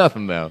 Better than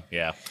nothing, though.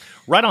 Yeah.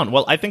 Right on.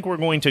 Well, I think we're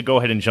going to go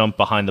ahead and jump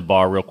behind the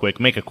bar real quick,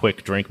 make a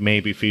quick drink,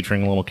 maybe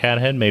featuring a little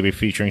Cathead, maybe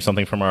featuring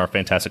something from our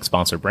fantastic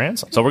sponsor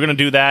brands. So we're going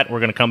to do that. We're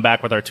going to come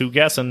back with our two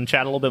guests and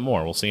chat a little bit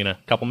more. We'll see you in a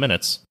couple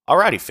minutes.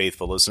 Alrighty,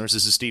 faithful listeners,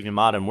 this is Stevie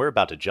Mott, and we're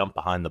about to jump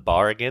behind the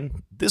bar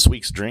again. This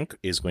week's drink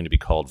is going to be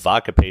called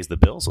Vodka Pays the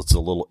Bills. It's a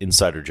little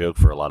insider joke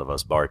for a lot of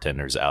us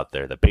bartenders out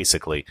there that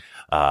basically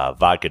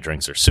vodka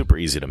drinks are super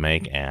easy to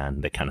make,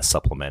 and they kind of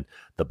supplement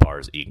the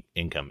bar's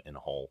income in a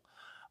whole.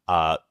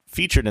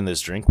 Featured in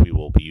this drink, we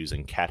will be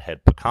using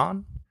Cathead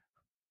Pecan,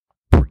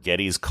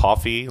 Borghetti's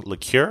coffee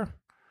liqueur,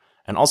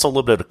 and also a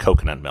little bit of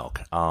coconut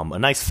milk. A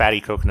nice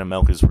fatty coconut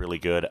milk is really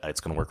good. It's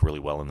going to work really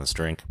well in this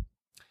drink.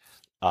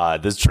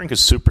 This drink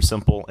is super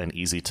simple and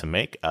easy to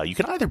make. You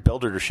can either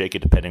build it or shake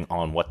it depending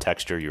on what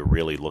texture you're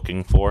really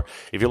looking for.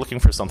 If you're looking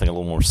for something a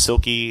little more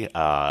silky,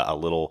 a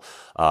little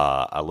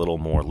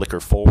more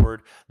liquor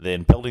forward,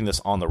 then building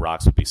this on the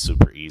rocks would be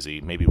super easy.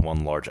 Maybe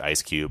one large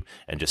ice cube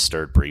and just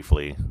stir it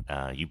briefly.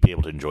 You'd be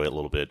able to enjoy it a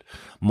little bit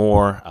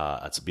more.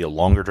 It's be a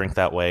longer drink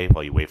that way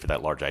while you wait for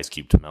that large ice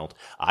cube to melt.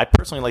 I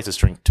personally like this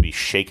drink to be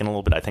shaken a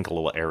little bit. I think a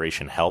little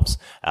aeration helps.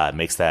 It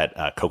makes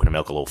that coconut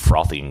milk a little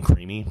frothy and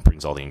creamy,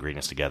 brings all the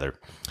ingredients together.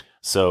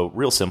 So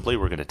real simply,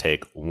 we're going to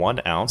take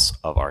 1 ounce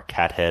of our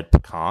Cathead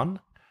Pecan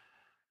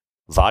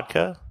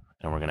vodka,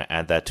 and we're going to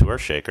add that to our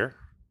shaker.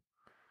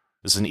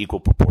 This is an equal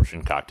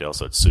proportion cocktail,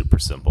 so it's super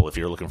simple. If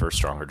you're looking for a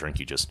stronger drink,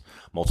 you just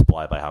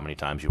multiply by how many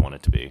times you want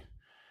it to be.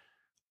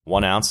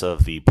 1 ounce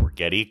of the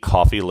Borghetti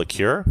coffee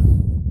liqueur,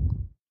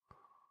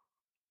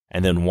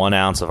 and then 1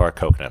 ounce of our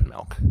coconut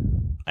milk.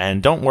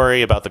 And don't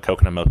worry about the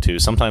coconut milk, too.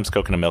 Sometimes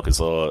coconut milk is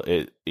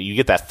you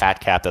get that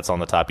fat cap that's on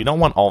the top. You don't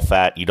want all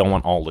fat. You don't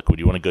want all liquid.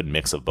 You want a good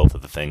mix of both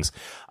of the things.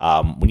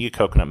 When you get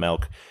coconut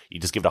milk, you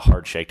just give it a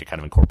hard shake to kind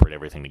of incorporate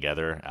everything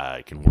together.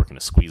 It can work in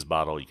a squeeze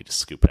bottle. You can just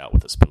scoop it out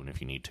with a spoon if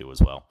you need to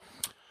as well.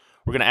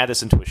 We're going to add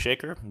this into a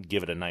shaker,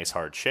 give it a nice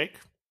hard shake.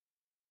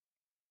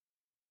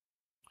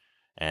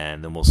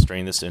 And then we'll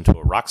strain this into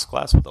a rocks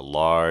glass with a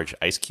large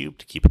ice cube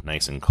to keep it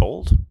nice and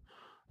cold.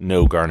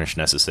 no garnish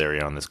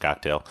necessary on this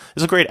cocktail.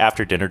 It's a great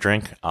after-dinner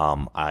drink.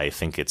 I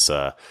think it's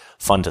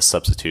fun to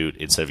substitute,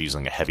 instead of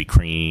using a heavy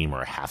cream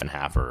or a half and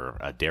half or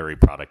a dairy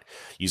product,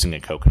 using a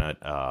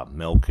coconut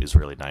milk is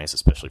really nice,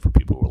 especially for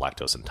people who are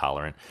lactose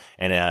intolerant.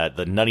 And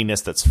the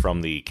nuttiness that's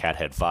from the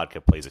Cathead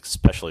Vodka plays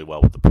especially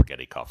well with the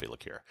spaghetti coffee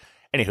liqueur.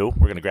 Anywho,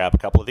 we're going to grab a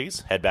couple of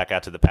these, head back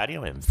out to the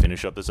patio, and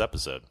finish up this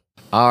episode.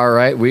 All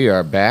right, we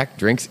are back,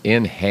 drinks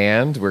in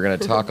hand. We're going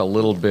to talk a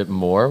little bit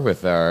more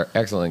with our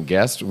excellent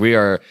guest. We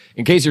are,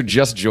 in case you're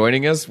just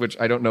joining us, which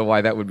I don't know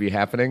why that would be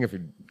happening if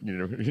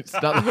it's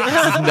not,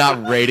 this is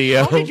not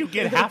radio. How did you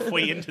get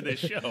halfway into this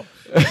show?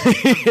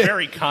 It's a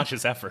very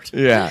conscious effort.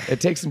 Yeah,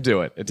 it takes some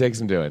doing.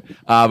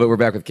 But we're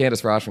back with Candace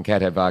Frosch from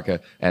Cathead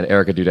Vodka and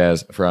Erica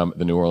Dudas from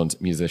the New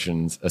Orleans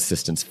Musician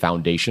Assisstane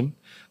Foundation.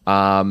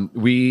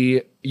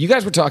 You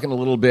guys were talking a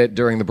little bit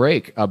during the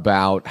break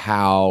about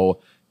how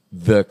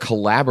the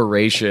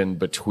collaboration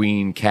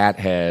between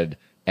Cathead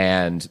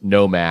and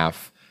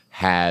NOMAF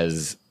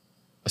has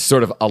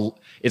sort of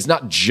it's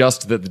not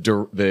just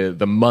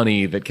the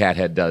money that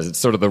Cathead does. It's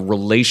sort of the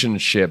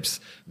relationships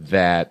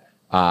that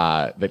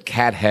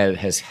Cathead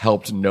has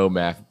helped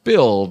NOMAF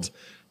build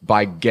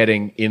by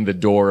getting in the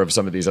door of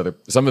some of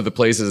the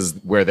places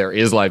where there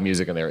is live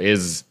music and there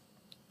is,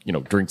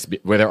 drinks,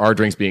 where there are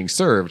drinks being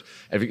served.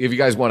 If you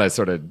guys want to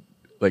sort of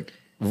like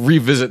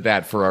revisit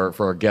that for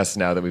our guests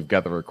now that we've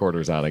got the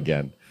recorders on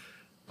again.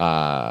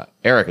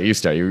 Erica, you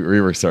start. You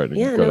were starting.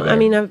 Yeah, no, I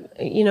mean,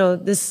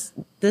 this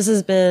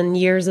has been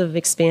years of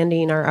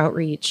expanding our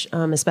outreach,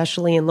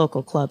 especially in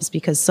local clubs,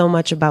 because so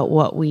much about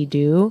what we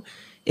do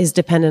is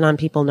dependent on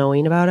people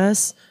knowing about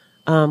us.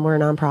 We're a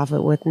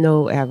nonprofit with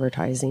no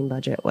advertising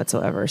budget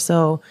whatsoever.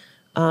 So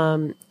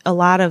a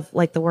lot of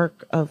like the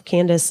work of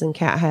Candace and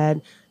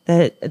Cathead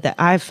that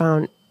I've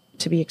found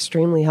to be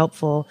extremely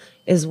helpful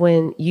is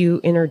when you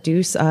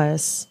introduce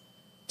us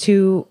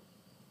to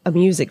a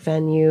music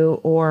venue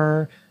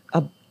or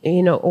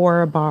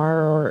a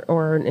bar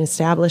or an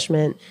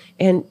establishment,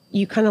 and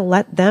you kind of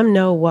let them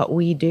know what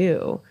we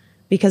do,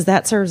 because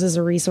that serves as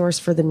a resource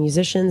for the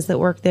musicians that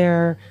work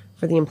there,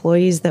 for the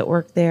employees that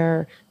work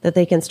there, that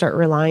they can start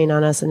relying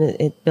on us, and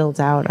it builds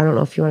out. I don't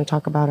know if you want to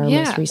talk about our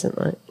most recent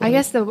one. I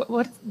guess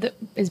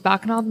is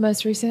Bacchanal the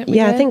most recent?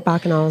 I think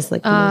Bacchanal is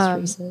like the most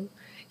recent.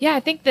 Yeah, I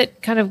think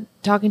that kind of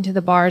talking to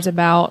the bars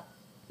about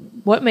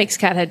what makes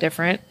Cathead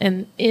different,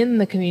 and in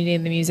the community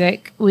and the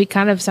music, we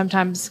kind of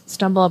sometimes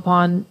stumble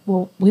upon,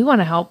 well, we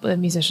want to help a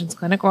musician's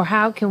clinic, or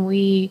how can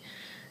we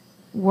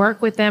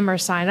work with them or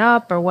sign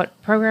up, or what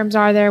programs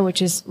are there,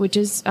 which is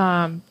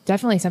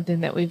definitely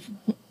something that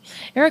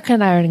Erica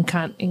and I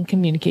are in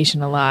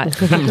communication a lot.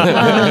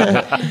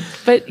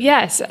 But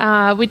yes,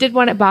 we did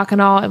one at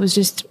Bacchanal. It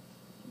was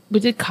we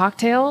did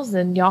cocktails,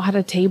 and y'all had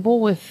a table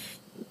with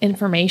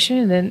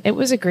information, and it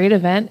was a great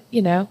event.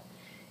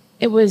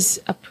 It was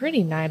a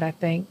pretty night, I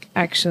think,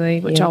 actually,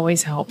 which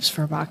always helps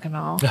for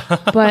Bacchanal.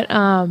 But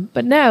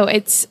no,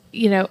 it's,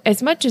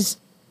 as much as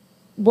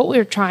what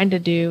we're trying to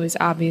do is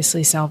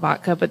obviously sell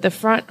vodka, but the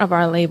front of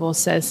our label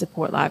says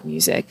support live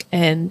music.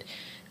 And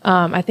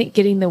I think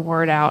getting the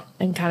word out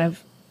and kind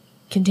of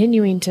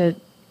continuing to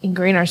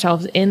ingrain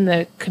ourselves in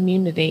the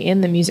community, in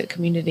the music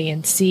community,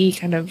 and see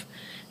kind of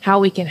how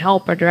we can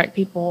help or direct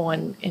people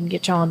and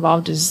get y'all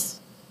involved is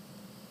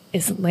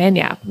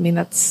lagniappe. I mean,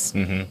 that's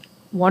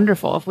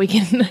wonderful if we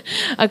can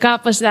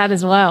accomplish that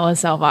as well as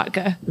sell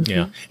vodka.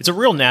 Yeah, it's a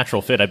real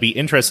natural fit. I'd be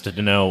interested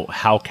to know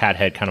how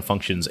Cathead kind of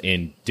functions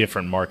in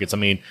different markets. I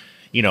mean,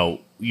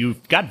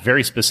 you've got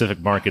very specific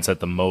markets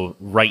at the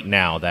right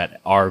now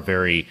that are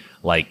very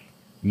like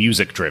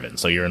music driven.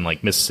 So you're in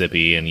like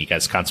Mississippi, and you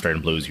guys concentrate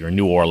on blues. You're in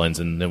New Orleans,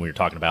 and then we were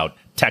talking about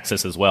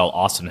Texas as well.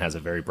 Austin has a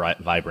very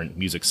vibrant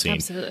music scene.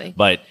 Absolutely.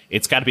 But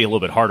it's got to be a little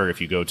bit harder if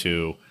you go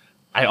to,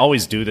 I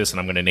always do this, and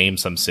I'm going to name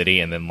some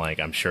city, and then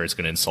I'm sure it's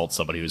going to insult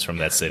somebody who's from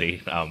that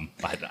city. I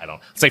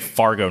don't say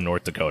Fargo,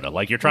 North Dakota.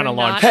 Like you're trying to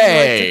launch.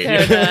 Hey,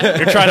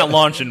 you're trying to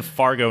launch in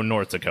Fargo,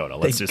 North Dakota.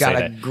 Let's just say that.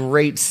 They've got a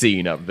great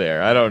scene up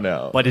there. I don't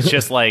know, but it's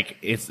just like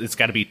it's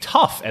got to be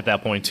tough at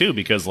that point too,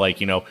 because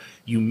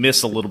you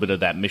miss a little bit of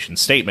that mission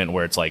statement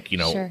where it's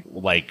Sure.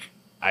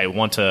 we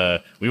want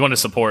to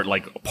support,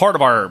 part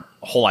of our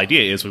whole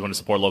idea is we want to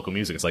support local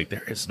music. It's like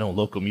there is no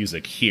local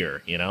music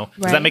here.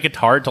 Does that make it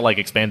hard to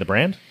expand the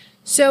brand?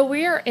 So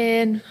we're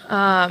in,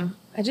 I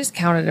just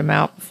counted them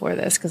out before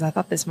this because I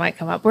thought this might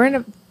come up. We're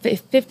in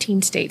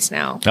 15 states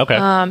now. Okay.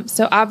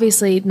 So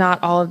obviously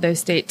not all of those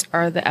states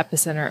are the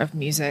epicenter of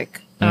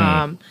music.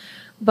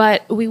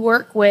 But we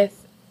work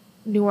with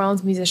New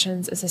Orleans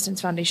Musician Assisstane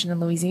Foundation in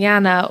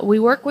Louisiana. We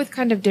work with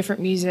kind of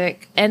different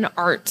music and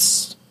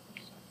arts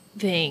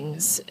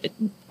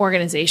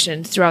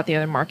organizations throughout the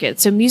other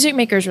markets. So Music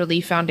Makers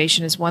Relief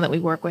Foundation is one that we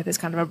work with as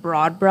kind of a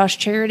broad brush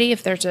charity.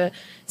 If there's a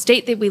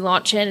state that we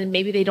launch in and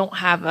maybe they don't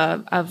have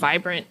a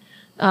vibrant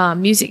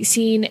music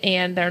scene,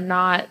 and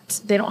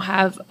they don't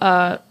have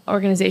a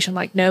organization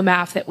like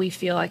NOMAF that we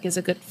feel like is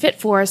a good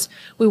fit for us,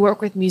 we work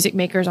with music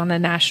makers on a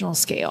national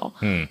scale.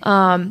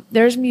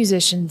 There's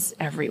musicians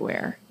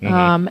everywhere.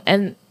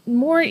 And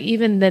more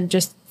even than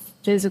just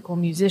physical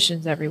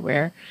musicians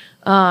everywhere.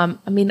 I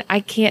mean, I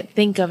can't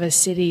think of a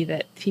city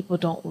that people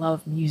don't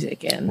love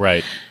music in.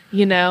 Right.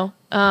 You know?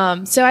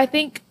 So I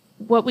think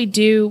what we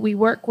do, we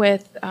work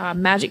with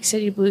Magic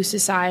City Blues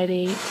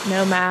Society,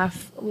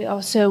 NOMAF. We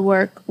also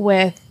work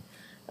with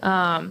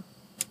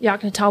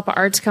Yaknatalpa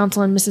Arts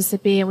Council in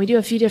Mississippi, and we do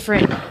a few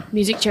different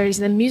music charities.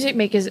 And then Music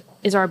Make is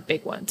our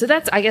big one. So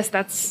I guess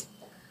that's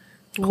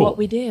Cool. what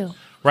we do.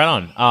 Right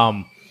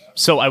on.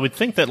 So I would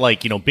think that,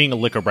 like, you know, being a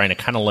liquor brand, it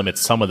kind of limits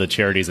some of the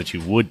charities that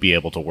you would be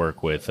able to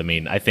work with. I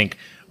mean, I think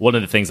one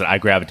of the things that I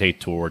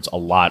gravitate towards a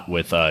lot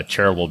with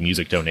charitable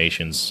music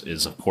donations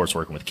is, of course,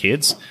 working with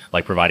kids,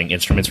 like providing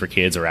instruments for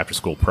kids or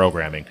after-school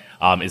programming.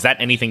 Is that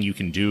anything you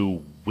can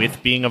do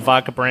with being a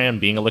vodka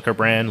brand, being a liquor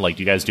brand? Like,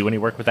 do you guys do any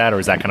work with that, or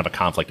is that kind of a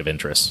conflict of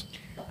interest?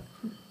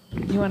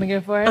 You want to go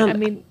for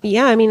it?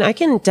 Yeah, I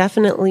can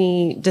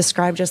definitely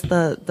describe just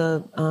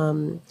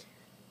the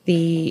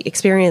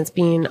experience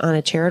being on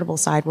a charitable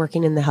side,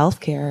 working in the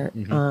healthcare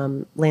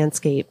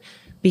landscape,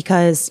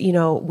 because, you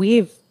know,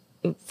 we've,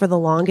 for the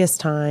longest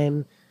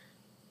time,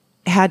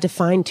 had to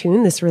fine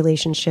tune this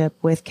relationship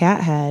with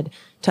Cathead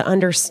to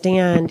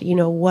understand, you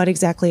know, what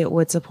exactly it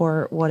would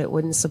support, what it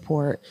wouldn't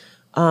support.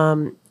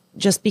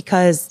 Just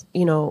because,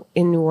 you know,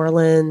 in New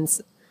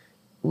Orleans,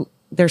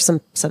 there's some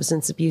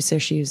substance abuse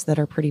issues that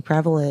are pretty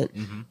prevalent.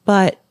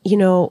 But, you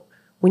know,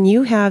 when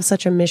you have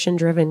such a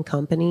mission-driven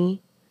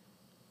company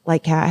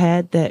like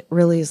Cathead that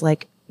really is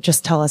like,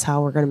 just tell us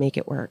how we're going to make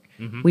it work.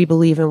 We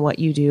believe in what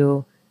you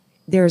do.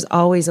 There's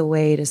always a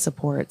way to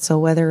support. So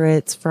whether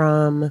it's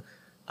from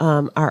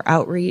our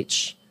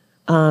outreach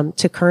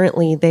to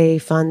currently they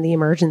fund the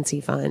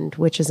emergency fund,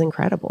 which is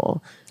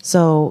incredible.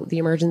 So the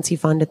emergency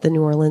fund at the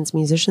New Orleans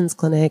Musicians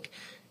Clinic,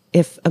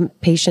 if a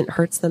patient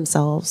hurts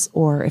themselves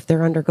or if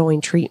they're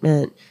undergoing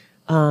treatment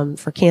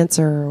for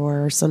cancer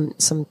or some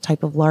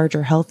type of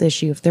larger health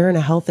issue, if they're in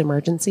a health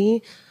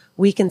emergency,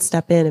 we can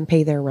step in and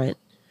pay their rent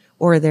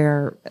or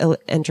their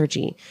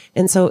energy.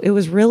 And so it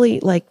was really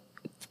like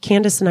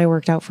Candace and I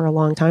worked out for a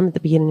long time at the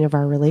beginning of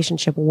our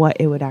relationship what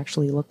it would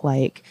actually look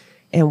like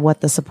and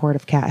what the support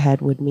of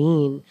Cathead would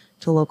mean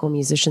to local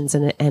musicians.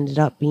 And it ended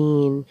up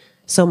being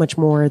so much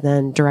more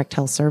than direct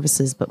health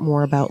services, but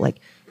more about like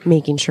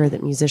making sure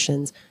that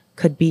musicians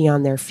could be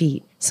on their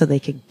feet so they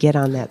could get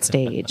on that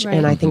stage. Right.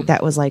 And I think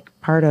that was like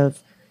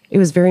it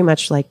was very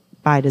much like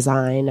by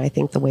design, I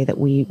think, the way that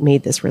we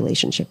made this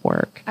relationship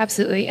work.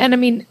 Absolutely. And I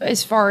mean,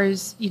 as far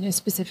as, you know,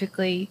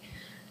 specifically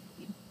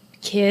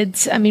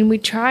kids, I mean,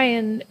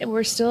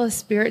 we're still a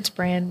spirits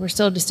brand. We're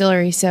still a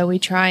distillery. So we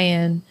try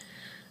and,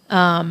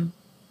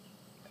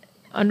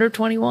 under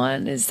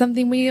 21 is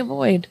something we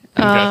avoid.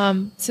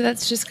 Okay. So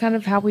that's just kind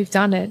of how we've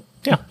done it.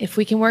 Yeah. If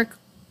we can work,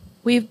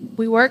 we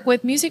work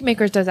with Music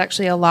Makers does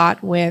actually a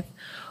lot with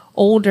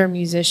older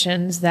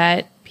musicians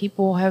that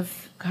people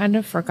have kind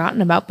of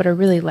forgotten about, but are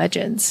really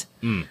legends.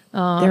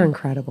 They're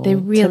incredible. They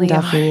really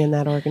Tim Duffy are. in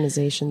that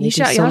organization. They Y'all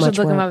do so should much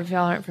look them work. up if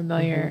y'all aren't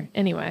familiar.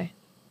 Anyway,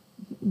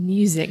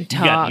 music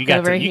talk You got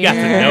over to here.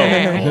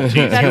 know.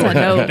 Jeez, That's a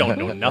no. you don't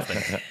know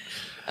nothing.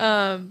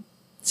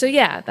 So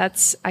yeah,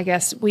 that's, I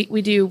guess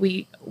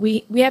we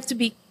have to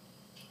be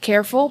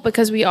careful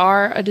because we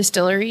are a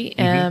distillery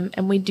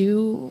and we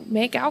do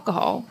make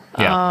alcohol.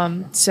 Yeah.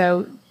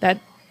 So that,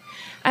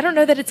 I don't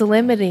know that it's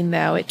limiting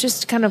though. It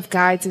just kind of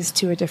guides us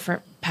to a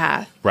different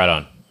path. Right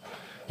on.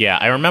 Yeah,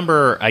 I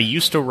remember I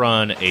used to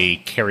run a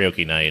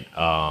karaoke night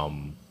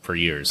for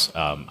years.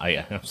 I'm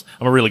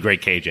a really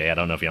great KJ. I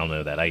don't know if y'all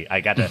know that.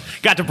 I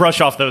got to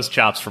brush off those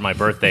chops for my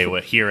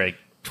birthday here at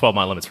 12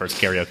 Mile Limit's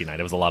first karaoke night.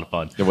 It was a lot of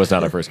fun. It was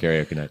not our first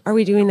karaoke night. Are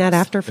we doing that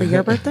after for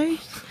your birthday?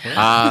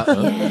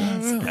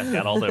 I've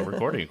got all the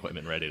recording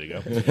equipment ready to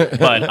go.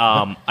 But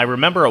I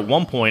remember at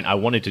one point I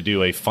wanted to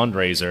do a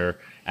fundraiser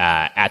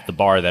at the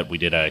bar that we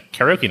did a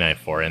karaoke night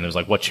for, and it was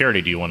like, what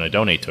charity do you want to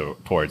donate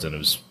towards? And it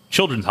was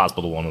Children's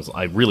Hospital one.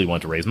 I really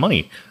wanted to raise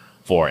money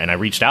for, and I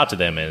reached out to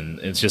them, and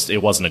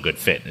it wasn't a good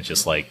fit. It's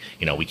just like,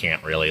 you know, we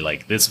can't really,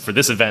 like, this for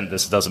this event,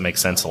 this doesn't make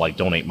sense to like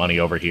donate money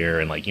over here,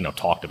 and like, you know,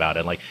 talked about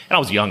it, and I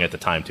was young at the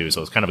time too,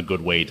 so it's kind of a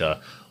good way to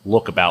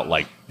look about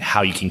like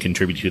how you can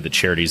contribute to the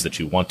charities that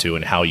you want to,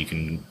 and how you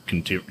can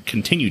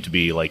continue to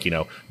be like, you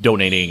know,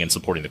 donating and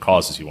supporting the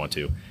causes you want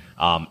to.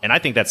 And I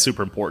think that's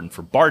super important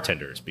for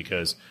bartenders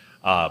because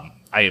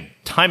I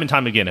time and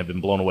time again have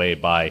been blown away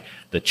by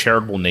the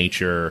charitable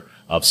nature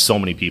of so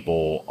many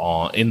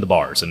people in the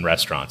bars and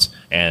restaurants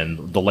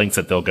and the lengths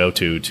that they'll go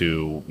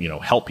to, you know,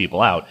 help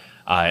people out.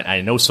 I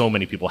know so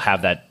many people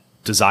have that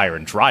desire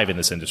and drive in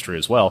this industry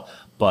as well.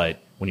 But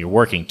when you're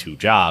working 2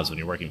 jobs, when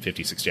you're working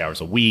 50, 60 hours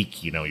a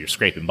week, you know, you're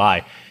scraping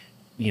by,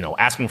 you know,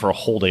 asking for a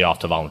whole day off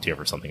to volunteer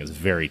for something is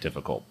very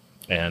difficult.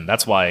 And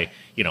that's why,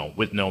 you know,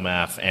 with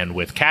NOMAF and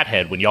with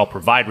Cathead, when y'all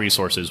provide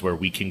resources where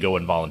we can go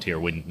and volunteer,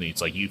 when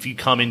it's like, if you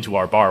come into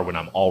our bar when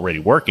I'm already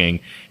working,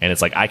 and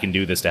it's like, I can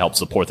do this to help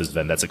support this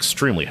event, that's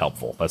extremely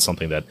helpful. That's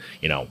something that,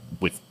 you know,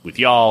 with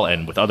y'all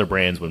and with other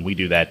brands, when we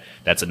do that,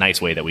 that's a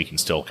nice way that we can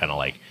still kind of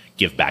like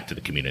give back to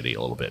the community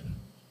a little bit.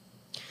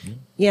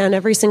 Yeah, and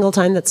every single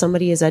time that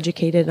somebody is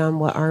educated on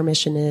what our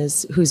mission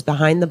is, who's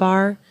behind the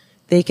bar,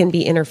 they can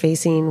be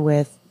interfacing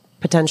with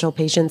potential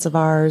patients of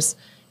ours,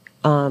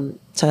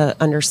 to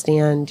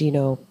understand,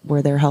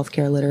 where their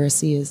healthcare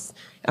literacy is.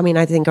 I mean,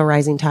 I think a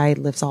rising tide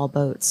lifts all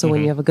boats. So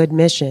when you have a good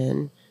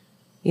mission,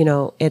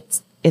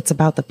 it's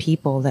about the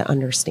people that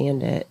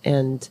understand it.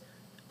 And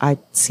I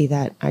see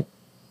that.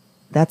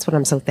 That's what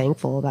I'm so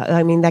thankful about.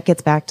 I mean, that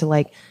gets back to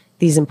like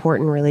these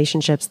important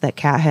relationships that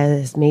Cathead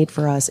has made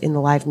for us in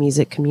the live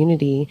music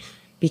community,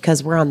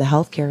 because we're on the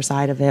healthcare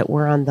side of it.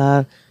 We're on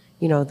the,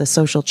 the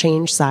social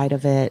change side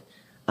of it.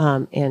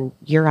 And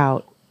you're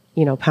out,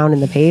 pounding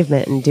the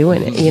pavement and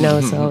doing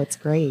it, so it's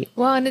great.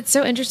 Well, and it's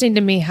so interesting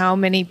to me how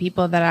many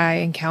people that I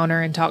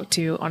encounter and talk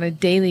to on a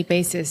daily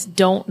basis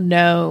don't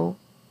know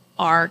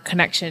our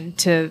connection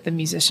to the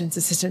Musicians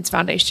Assistance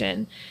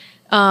Foundation,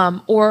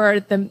 or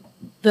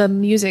the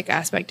music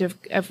aspect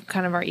of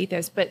kind of our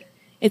ethos, but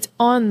it's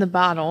on the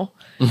bottle.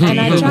 And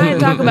I try and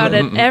talk about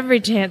it every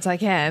chance I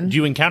can. Do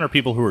you encounter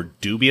people who are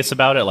dubious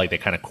about it? Like they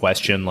kind of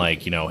question,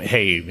 like,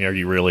 hey, are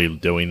you really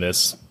doing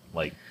this?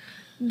 Like,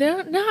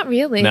 no, not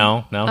really.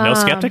 No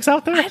skeptics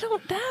out there? I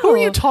don't know. Who are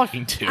you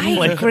talking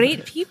to?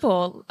 Great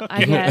people,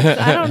 I guess.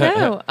 I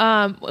don't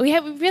know. We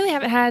really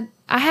haven't had.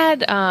 I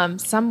had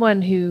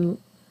someone who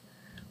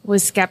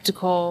was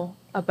skeptical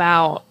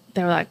about.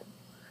 They were like,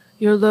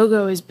 "Your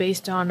logo is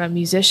based on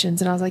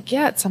musicians," and I was like,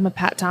 "Yeah, it's some of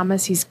Pat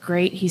Thomas. He's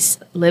great. He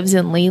lives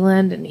in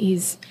Leland, and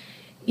he's,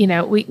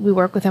 we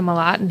work with him a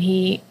lot." And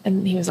he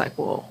was like,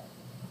 "Well,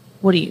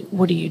 what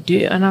do you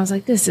do?" And I was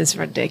like, "This is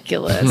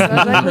ridiculous."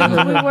 I was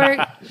like, we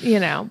work,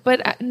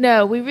 but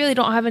no, we really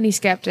don't have any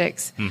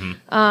skeptics.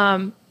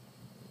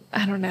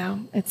 I don't know.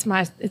 It's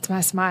my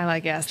smile,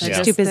 I guess.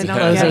 Just too busy don't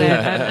get closing. it.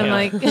 I'm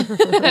like,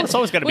 it's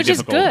always got to be which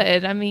difficult. is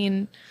good. I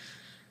mean,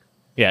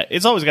 yeah,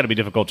 it's always got to be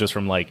difficult just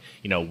from like,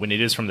 when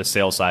it is from the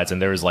sales sides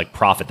and there is like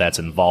profit that's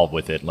involved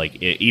with it. Like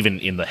even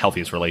in the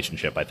healthiest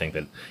relationship, I think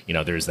that,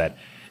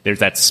 there's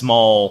that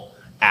small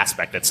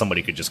aspect that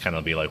somebody could just kind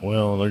of be like,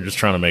 well, they're just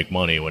trying to make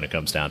money when it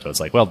comes down to it. It's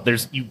like, well,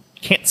 you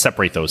can't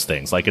separate those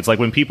things. Like, it's like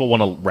when people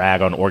want to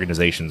rag on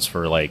organizations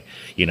for like,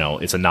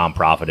 it's a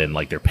nonprofit and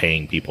like they're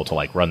paying people to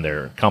like run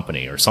their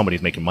company or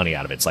somebody's making money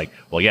out of it. It's like,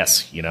 well,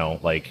 yes,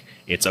 like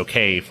it's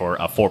okay for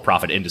a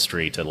for-profit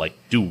industry to like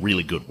do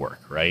really good work,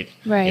 right?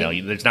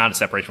 Right. There's not a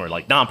separation where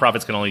like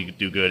nonprofits can only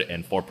do good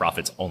and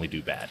for-profits only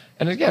do bad.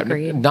 And again,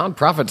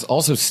 nonprofits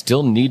also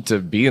still need to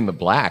be in the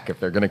black if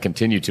they're going to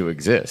continue to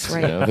exist.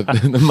 Right.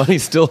 The money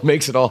still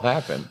makes it all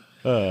happen.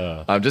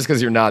 Just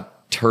because you're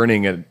not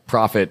turning a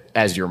profit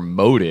as your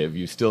motive,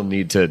 you still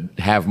need to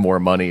have more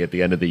money at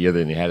the end of the year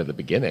than you had at the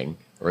beginning,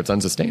 or it's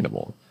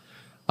unsustainable.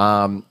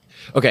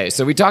 Okay,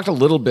 so we talked a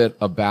little bit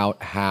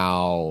about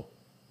how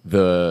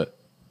the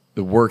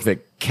work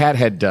that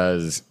Cathead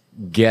does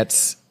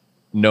gets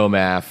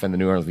NOMAF and the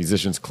New Orleans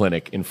Musicians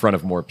Clinic in front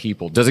of more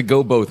people. Does it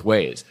go both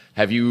ways?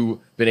 Have you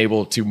been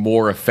able to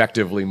more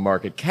effectively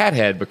market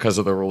Cathead because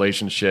of the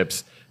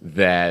relationships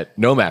that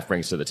NOMAF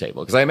brings to the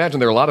table? Because I imagine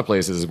there are a lot of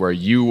places where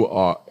you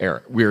are,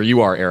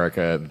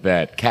 Erica,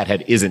 that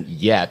Cathead isn't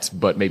yet,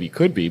 but maybe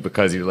could be,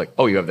 because you're like,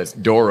 oh, you have this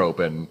door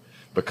open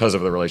because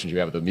of the relationship you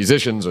have with the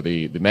musicians or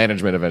the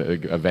management of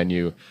a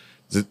venue.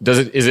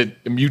 Is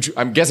it mutual?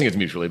 I'm guessing it's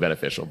mutually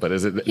beneficial, but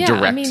is it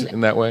direct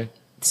in that way?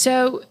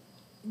 So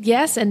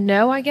yes and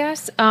no, I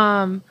guess.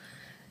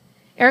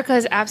 Erica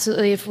is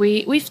absolutely, if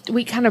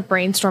we kind of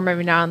brainstorm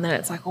every now and then,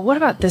 it's like, well, what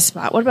about this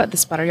spot? What about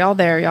this spot? Are y'all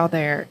there? Y'all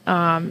there?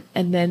 And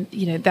then,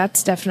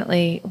 that's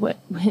definitely what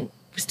we're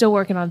still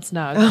working on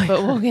Snug,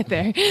 but we'll get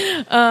there.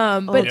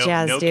 Old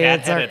jazz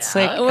dudes are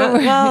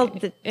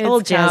quick. The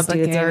old jazz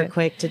dudes are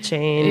quick to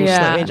change.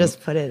 Yeah. Let me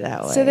just put it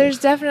that way. So there's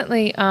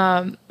definitely,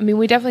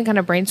 we definitely kind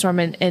of brainstorm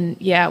and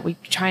we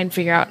try and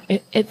figure out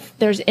if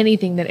there's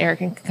anything that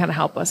Erica can kind of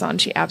help us on.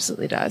 She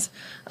absolutely does.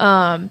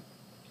 But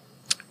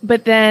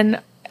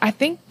then I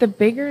think the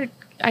bigger,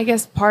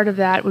 part of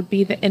that would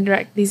be the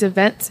indirect, these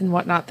events and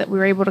whatnot that we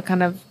were able to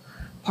kind of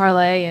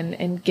parlay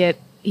and get,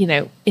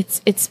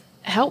 it's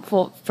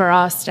helpful for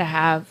us to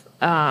have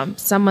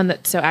someone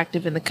that's so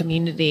active in the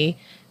community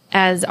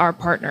as our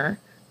partner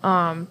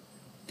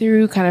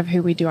through kind of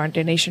who we do our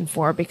donation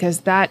for,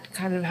 because that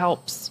kind of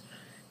helps.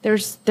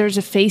 There's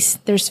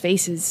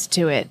faces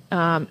to it.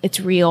 It's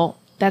real.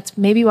 That's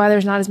maybe why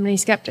there's not as many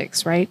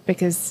skeptics, right?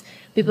 Because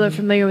people are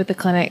familiar with the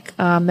clinic.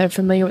 They're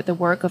familiar with the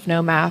work of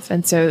NOMAF.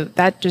 And so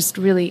that just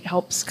really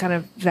helps kind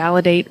of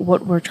validate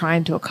what we're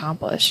trying to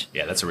accomplish.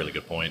 Yeah, that's a really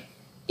good point.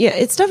 Yeah,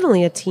 it's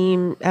definitely a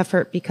team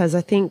effort, because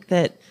I think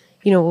that,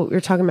 what we were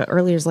talking about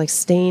earlier is like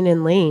staying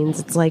in lanes.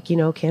 It's like,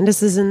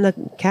 Candace is in the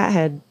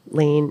Cathead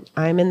lane.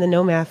 I'm in the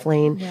NOMAF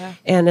lane. Yeah.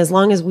 And as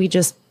long as we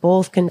just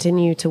both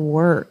continue to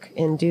work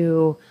and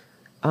do,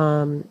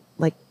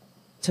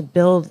 to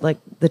build like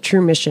the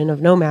true mission of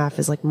NOMAF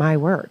is like my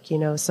work,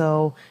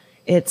 so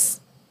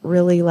it's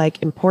really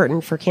like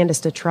important for Candace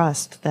to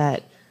trust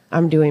that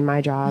I'm doing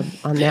my job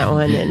on that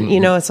one.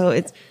 And, so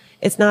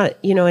it's not,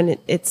 and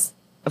it's,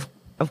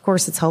 of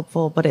course it's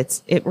helpful, but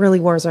it really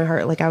warms my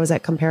heart. Like I was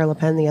at Compare Le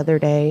Pen the other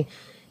day,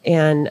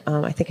 and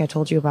I think I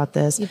told you about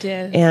this. You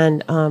did.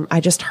 And I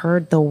just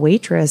heard the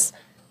waitress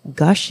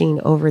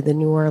gushing over the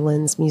New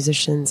Orleans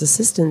Musician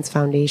Assisstane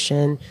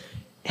Foundation.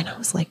 And I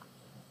was like,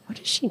 what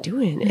is she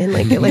doing? And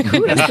like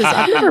who is this?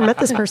 I've never met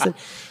this person.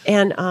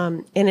 And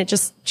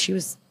she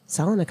was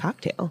selling a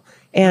cocktail,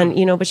 and,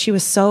 but she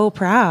was so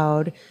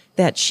proud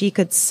that she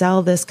could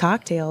sell this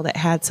cocktail that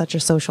had such a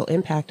social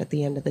impact at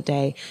the end of the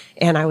day.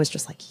 And I was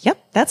just like,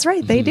 yep, that's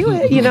right. They do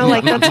it,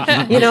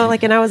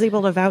 that's, and I was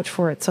able to vouch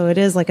for it. So it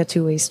is like a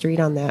two-way street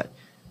on that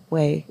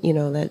way,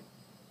 that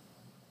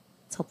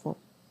it's helpful.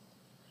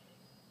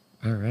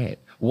 All right.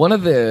 One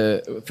of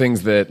the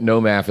things that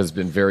NOMAF has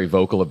been very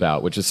vocal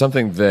about, which is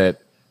something that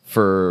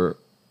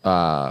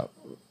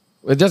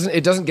it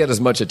doesn't get as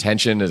much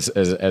attention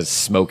as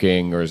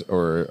smoking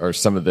or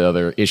some of the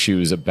other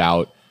issues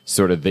about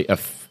sort of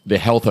the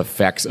health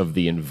effects of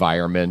the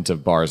environment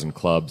of bars and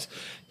clubs,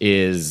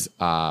 is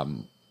loud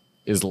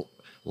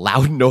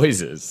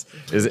noises,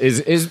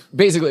 is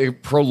basically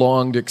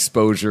prolonged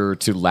exposure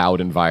to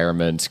loud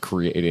environments,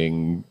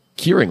 creating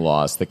hearing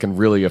loss that can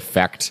really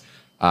affect,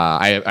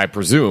 I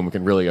presume,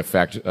 can really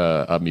affect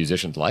a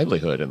musician's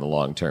livelihood in the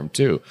long term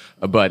too.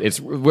 But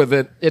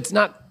it's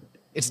not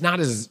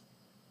as,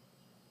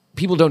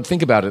 people don't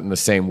think about it in the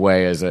same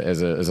way as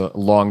a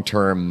long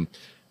term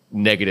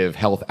negative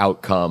health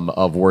outcome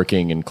of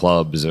working in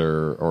clubs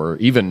or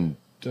even,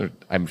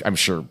 I'm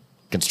sure,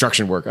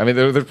 construction work. I mean,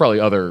 there's probably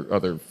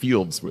other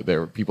fields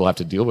where people have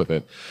to deal with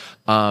it.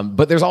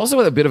 But there's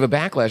also a bit of a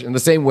backlash in the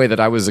same way that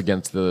I was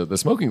against the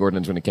smoking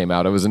ordinance when it came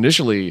out. I was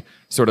initially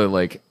sort of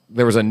like,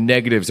 there was a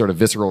negative sort of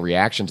visceral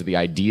reaction to the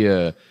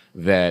idea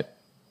that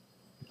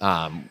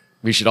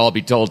we should all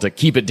be told to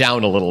keep it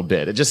down a little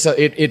bit.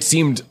 It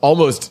seemed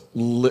almost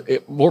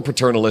more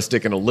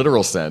paternalistic in a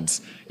literal sense,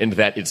 in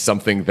that it's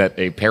something that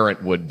a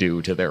parent would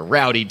do to their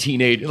rowdy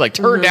teenage, like,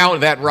 turn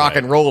down that rock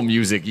and roll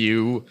music,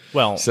 you.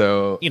 Well,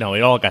 so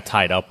it all got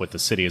tied up with the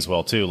city as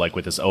well too, like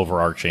with this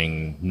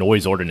overarching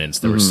noise ordinance.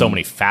 There were so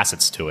many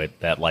facets to it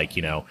that, like,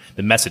 the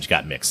message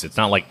got mixed. It's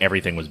not like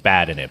everything was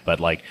bad in it, but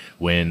like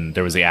when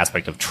there was the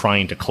aspect of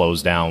trying to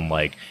close down,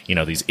 like,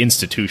 these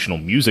institutional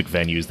music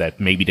venues that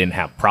maybe didn't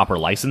have proper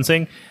licensing,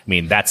 I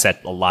mean, that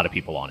set a lot of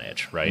people on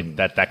edge, right?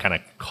 That kind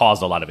of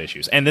caused a lot of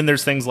issues. And then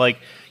there's things like,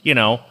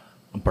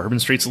 Bourbon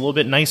Street's a little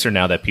bit nicer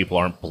now that people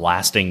aren't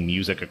blasting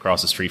music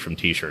across the street from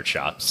t-shirt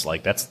shops.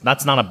 Like, that's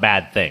not a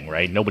bad thing,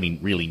 right? Nobody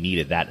really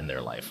needed that in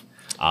their life.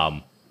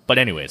 But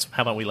anyways,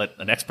 how about we let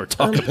an expert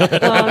talk about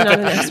it? Well, I'm not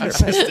an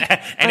expert.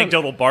 But,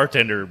 anecdotal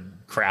bartender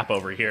crap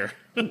over here.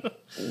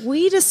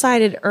 We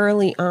decided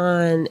early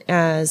on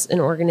as an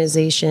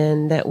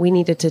organization that we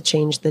needed to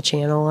change the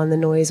channel on the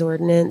noise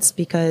ordinance,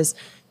 because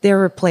there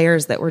were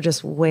players that were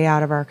just way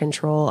out of our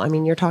control. I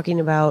mean, you're talking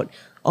about,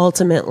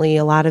 ultimately,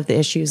 a lot of the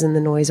issues in the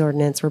noise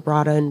ordinance were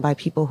brought in by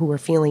people who were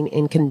feeling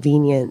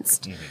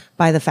inconvenienced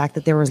by the fact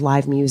that there was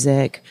live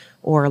music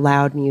or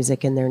loud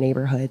music in their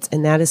neighborhoods.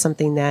 And that is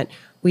something that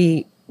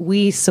we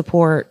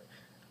support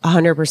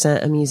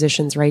 100% a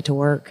musician's right to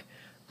work,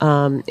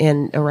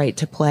 and a right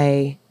to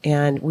play.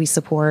 And we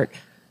support,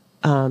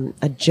 a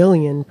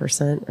jillion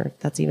 %, or if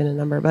that's even a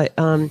number, but,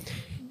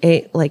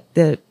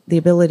 the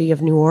ability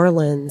of New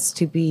Orleans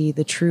to be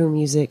the true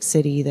music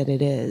city that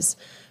it is.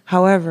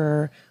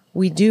 However,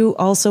 we do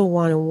also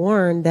want to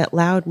warn that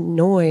loud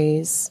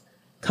noise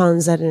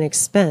comes at an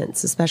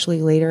expense,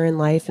 especially later in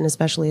life and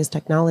especially as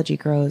technology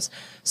grows.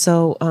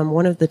 So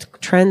one of the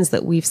trends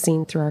that we've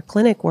seen through our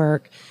clinic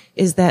work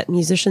is that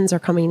musicians are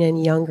coming in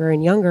younger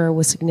and younger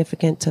with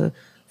significant to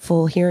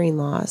full hearing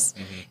loss.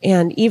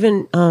 And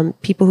even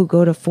people who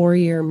go to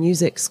 4-year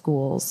music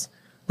schools,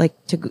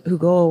 who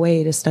go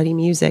away to study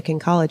music in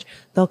college,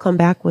 they'll come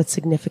back with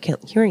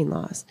significant hearing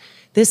loss.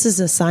 This is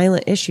a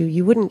silent issue.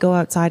 You wouldn't go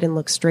outside and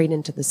look straight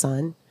into the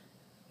sun.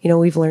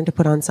 We've learned to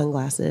put on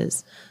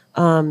sunglasses.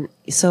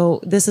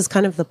 So this is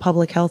kind of the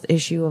public health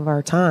issue of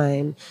our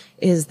time,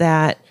 is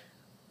that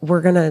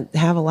we're going to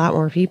have a lot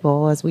more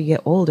people as we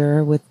get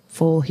older with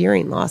full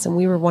hearing loss. And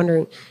we were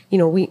wondering,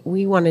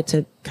 we wanted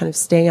to kind of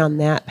stay on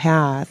that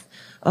path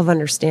of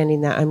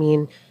understanding that. I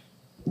mean,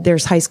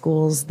 there's high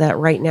schools that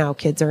right now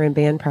kids are in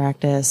band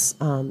practice,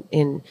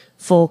 in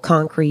full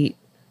concrete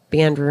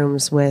band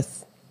rooms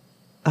with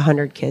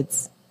 100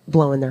 kids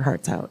blowing their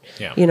hearts out.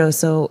 Yeah.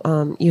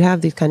 So you have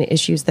these kind of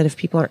issues that if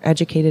people aren't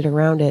educated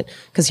around it,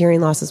 because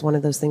hearing loss is one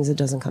of those things that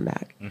doesn't come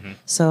back.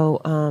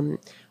 So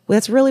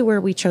that's really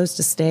where we chose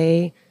to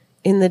stay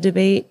in the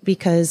debate,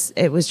 because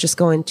it was just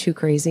going too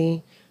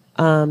crazy.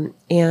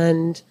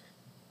 And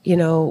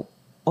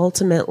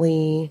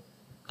ultimately,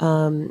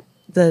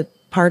 the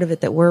part of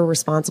it that we're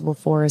responsible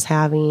for is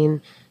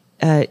having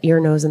an ear,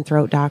 nose, and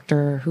throat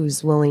doctor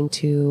who's willing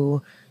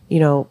to,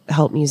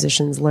 help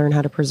musicians learn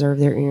how to preserve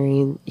their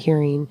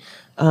hearing.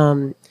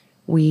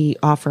 We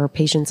offer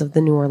patients of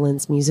the New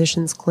Orleans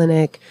Musicians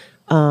Clinic,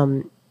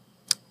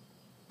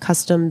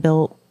 custom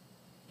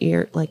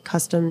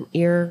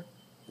ear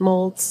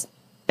molds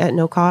at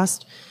no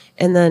cost.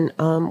 And then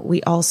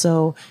we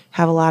also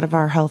have a lot of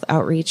our health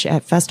outreach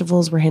at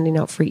festivals. We're handing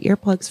out free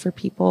earplugs for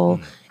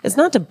people. It's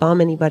not to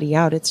bum anybody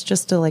out. It's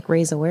just to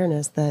raise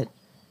awareness that,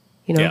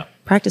 Yeah.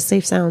 practice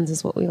safe sounds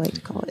is what we like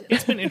to call it.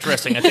 It's been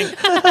interesting. I think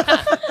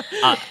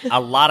a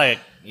lot of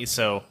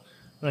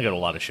I go to a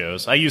lot of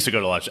shows. I used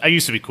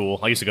to be cool.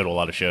 I used to go to a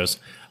lot of shows.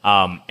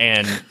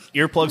 And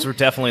earplugs were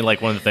definitely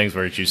like one of the things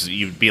where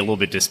you'd be a little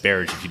bit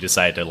disparaged if you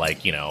decided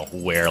to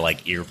wear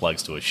like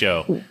earplugs to a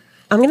show.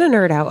 I'm going to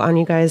nerd out on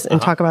you guys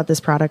and talk about this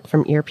product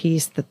from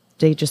Earpiece that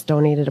they just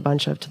donated a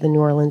bunch of to the New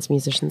Orleans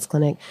Musicians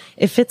Clinic.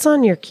 It fits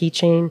on your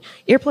keychain.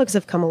 Earplugs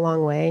have come a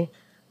long way.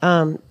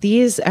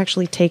 These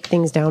actually take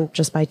things down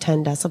just by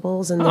 10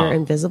 decibels, and they're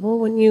invisible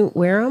when you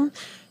wear them.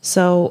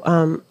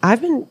 So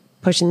I've been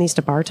pushing these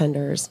to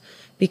bartenders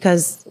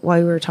because while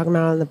we were talking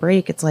about on the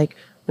break, it's like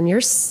when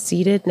you're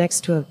seated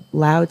next to a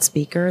loud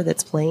speaker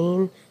that's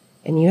playing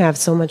and you have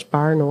so much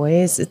bar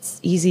noise, it's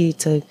easy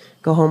to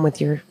go home with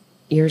your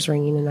ears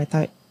ringing. And I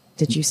thought,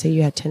 did you say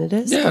you had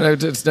tinnitus? Yeah,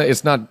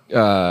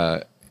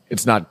 no,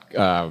 it's not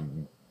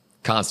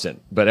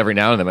constant, but every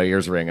now and then my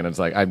ears ring, and it's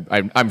like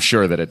I'm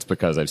sure that it's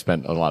because I've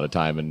spent a lot of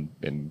time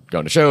in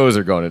going to shows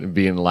or going to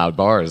being in loud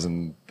bars,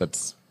 and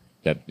that's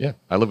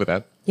I live with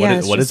that.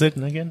 Yeah, what is it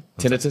again?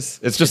 Tinnitus.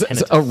 It's just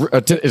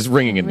it's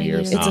ringing in the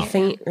ears. It's a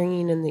faint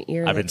ringing in the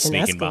ear. I've been that can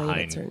sneaking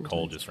escalate behind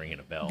Cole, just ringing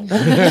a bell.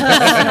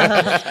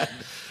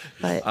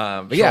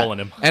 But Trolling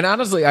him. And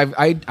honestly,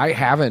 I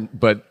haven't,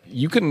 but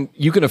you can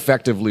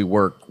effectively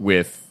work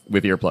with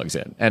earplugs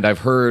in, and I've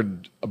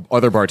heard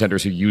other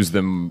bartenders who use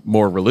them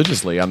more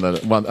religiously on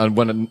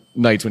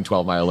nights when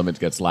 12 Mile Limit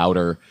gets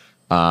louder.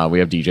 We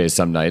have DJs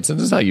some nights,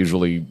 and it's not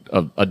usually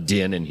a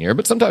din in here,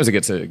 but sometimes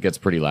it gets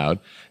pretty loud.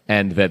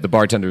 And that the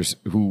bartenders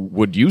who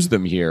would use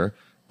them here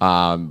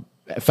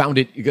found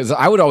it, because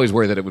I would always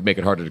worry that it would make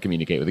it harder to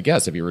communicate with the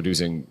guests if you're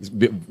reducing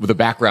the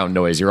background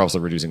noise. You're also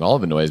reducing all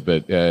of the noise,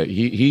 but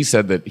he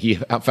said that he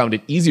found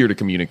it easier to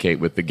communicate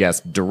with the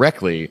guests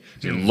directly.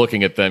 So you're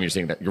looking at them, you're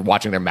seeing that, you're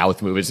watching their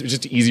mouth move. It's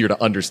just easier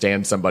to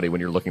understand somebody when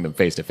you're looking them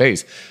face to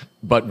face.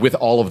 But with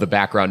all of the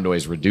background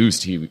noise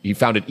reduced, he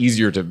found it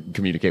easier to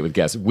communicate with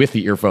guests with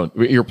the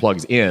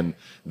earplugs in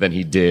than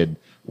he did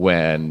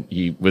when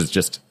he was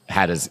just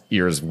had his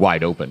ears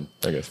wide open,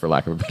 I guess, for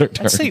lack of a better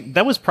term. I'd say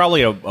that was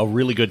probably a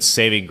really good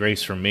saving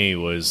grace for me,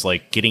 was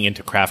like getting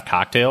into craft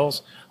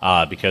cocktails,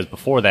 because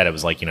before that it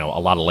was like, a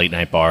lot of late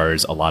night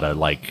bars, a lot of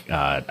like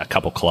a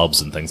couple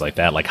clubs and things like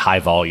that, like high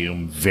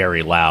volume,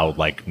 very loud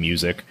like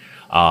music.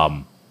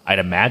 I'd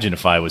imagine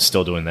if I was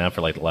still doing that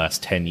for like the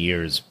last 10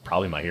 years,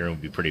 probably my hearing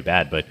would be pretty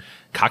bad. But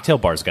cocktail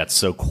bars got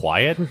so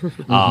quiet.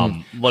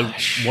 One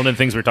of the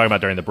things we were talking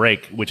about during the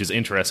break, which is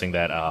interesting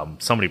that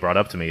somebody brought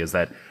up to me, is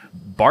that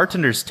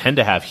bartenders tend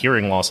to have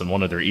hearing loss in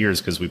one of their ears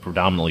because we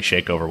predominantly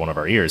shake over one of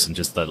our ears, and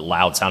just the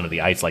loud sound of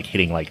the ice like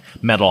hitting like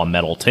metal on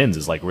metal tins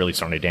is like really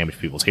starting to damage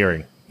people's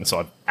hearing. And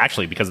so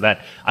because of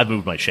that, I've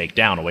moved my shake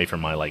down away from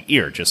my like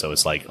ear, just so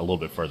it's like a little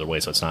bit further away,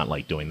 so it's not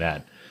like doing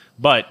that.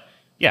 But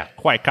yeah,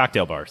 quiet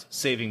cocktail bars,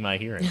 saving my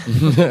hearing.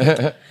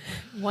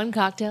 One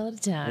cocktail at a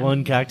time.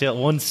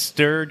 One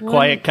stirred,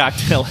 quiet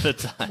cocktail at a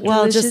time.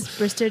 Well, Delicious just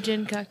Bristol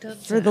gin cocktail at a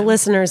for time. the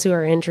listeners who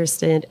are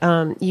interested,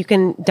 you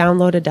can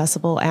download a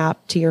decibel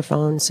app to your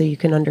phone so you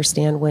can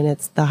understand when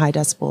the high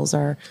decibels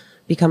are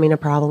becoming a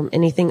problem.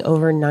 Anything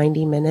over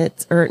 90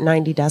 minutes or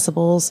 90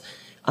 decibels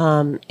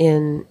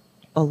in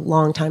a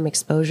long time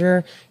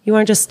exposure, you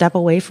want to just step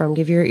away from,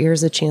 give your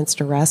ears a chance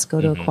to rest,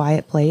 go to a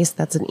quiet place.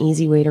 That's an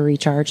easy way to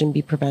recharge and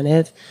be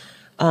preventive.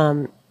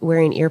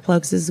 Wearing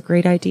earplugs is a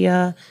great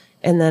idea.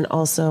 And then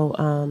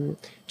also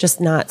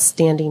just not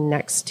standing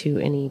next to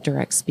any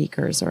direct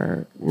speakers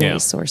or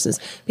noise sources,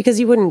 because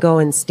you wouldn't go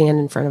and stand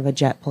in front of a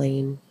jet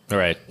plane.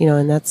 Right.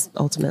 And that's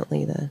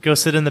ultimately Go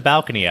sit in the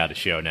balcony at a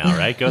show now,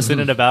 right? Go sit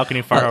in a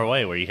balcony far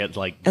away where you had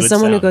like good as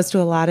someone sound. who goes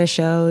to a lot of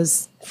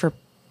shows for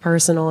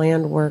personal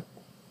and work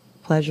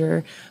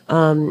pleasure,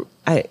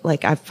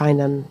 I find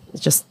them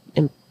just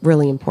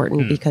really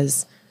important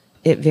because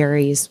it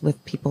varies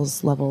with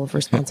people's level of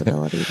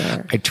responsibility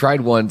there. I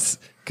tried once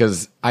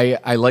because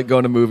I like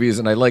going to movies,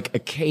 and I like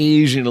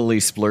occasionally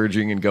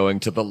splurging and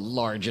going to the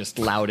largest,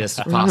 loudest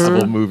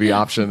possible movie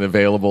option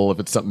available. If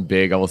it's something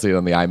big, I will see it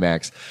on the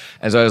IMAX.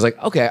 And so I was like,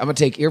 okay, I'm gonna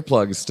take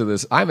earplugs to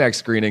this IMAX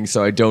screening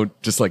so I don't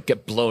just like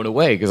get blown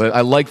away, because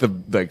I like the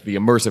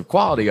immersive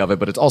quality of it,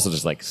 but it's also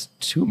just like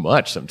too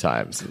much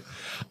sometimes.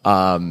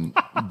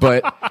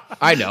 But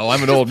I know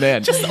I'm an old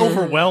man. Just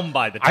overwhelmed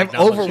by the technology.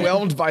 I'm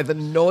overwhelmed by the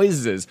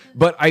noises.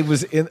 But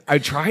I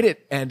tried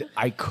it and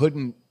I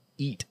couldn't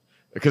eat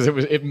because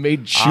it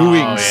made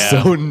chewing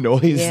so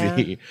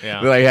noisy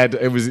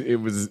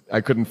that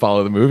I couldn't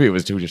follow the movie. It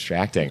was too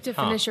distracting. To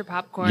finish your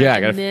popcorn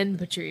and then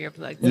put your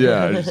earplugs in.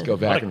 Yeah, just go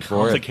back and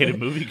forth. Complicated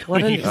movie.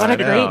 What a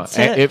great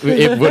tip.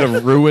 It would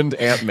have ruined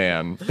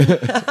Ant-Man.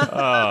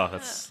 Oh,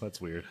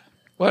 that's weird.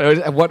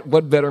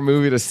 What better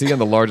movie to see in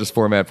the largest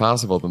format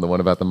possible than the one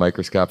about the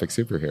microscopic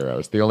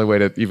superheroes? The only way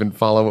to even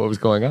follow what was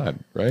going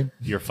on, right?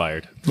 You're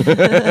fired.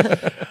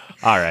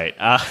 All right.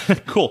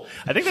 Cool.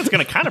 I think that's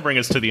going to kind of bring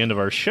us to the end of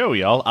our show,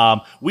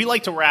 y'all. We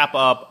like to wrap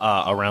up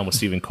Around with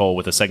Stephen Cole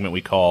with a segment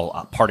we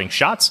call Parting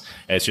Shots.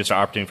 It's just an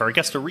opportunity for our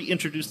guests to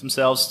reintroduce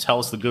themselves, tell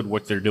us the good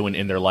work they're doing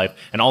in their life,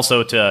 and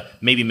also to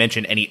maybe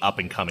mention any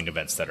up-and-coming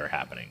events that are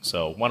happening.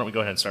 So why don't we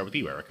go ahead and start with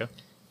you, Erica?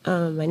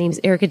 My name is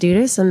Erica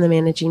Dudas. I'm the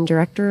managing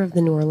director of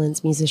the New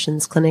Orleans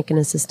Musicians Clinic and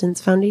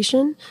Assistance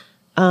Foundation.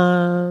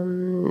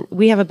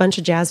 We have a bunch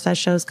of Jazz Fest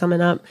shows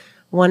coming up.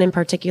 One in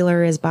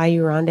particular is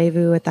Bayou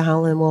Rendezvous at the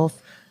Howlin' Wolf.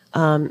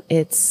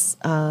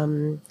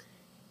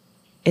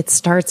 It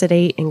starts at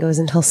 8 and goes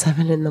until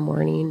 7 in the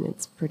morning.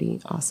 It's pretty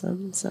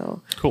awesome.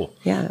 So cool.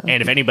 Yeah.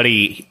 And if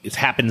anybody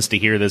happens to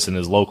hear this and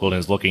is local and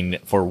is looking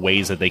for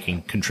ways that they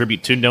can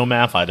contribute to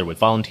NOMAF, either with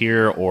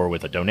volunteer or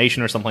with a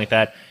donation or something like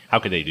that, how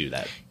could they do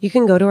that? You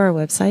can go to our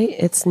website.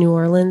 It's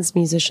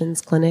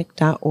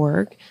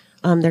neworleansmusiciansclinic.org.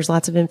 There's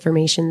lots of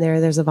information there.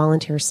 There's a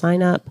volunteer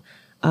sign up.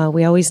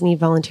 We always need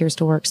volunteers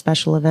to work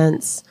special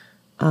events,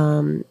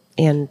 and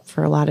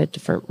for a lot of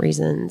different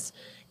reasons.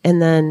 And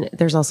then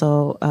there's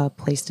also a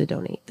place to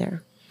donate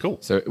there. Cool.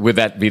 So would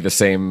that be the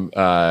same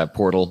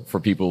portal for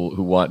people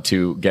who want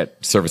to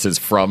get services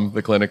from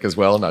the clinic as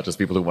well, not just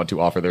people who want to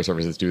offer their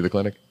services to the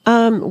clinic?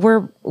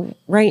 We're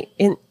right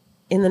in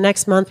the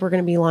next month, we're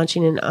going to be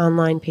launching an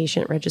online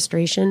patient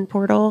registration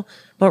portal.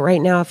 But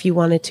right now, if you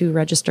wanted to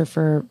register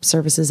for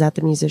services at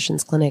the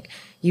Musicians Clinic,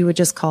 you would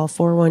just call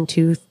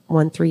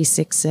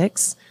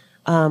 412-1366.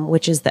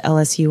 Which is the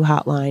LSU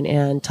hotline,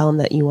 and tell them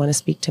that you want to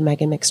speak to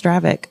Megan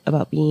McStravick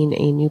about being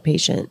a new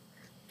patient.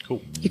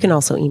 Cool. You can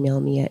also email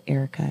me at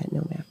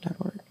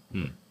erica@nomaf.org.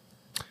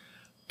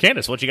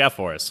 Candace, what you got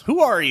for us? Who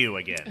are you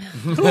again?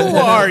 Who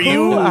are you?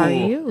 Who are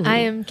you? I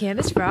am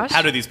Candace Frosch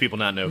How do these people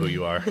not know who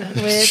you are?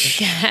 with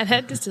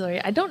Cathead Distillery.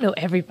 I don't know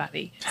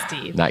everybody,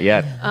 Steve. Not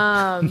yet.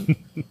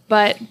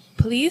 But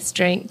please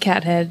drink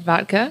Cathead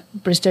Vodka,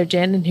 Bristow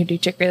Gin, and Hoodoo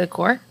Chicory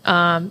Liqueur.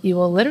 You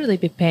will literally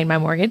be paying my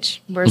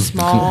mortgage. We're a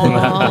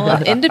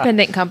small,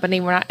 independent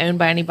company. We're not owned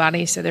by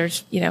anybody. So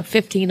there's,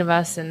 15 of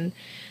us. And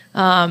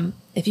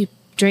if you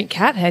drink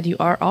Cathead, you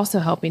are also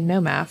helping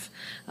NOMAF.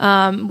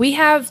 We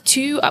have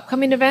 2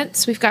 upcoming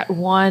events. We've got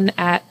one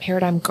at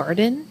Paradigm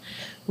Garden,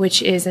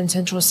 which is in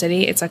Central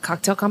City. It's a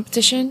cocktail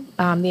competition.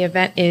 The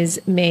event is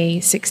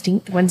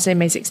Wednesday,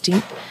 May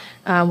 16th.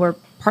 We're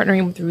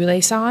partnering with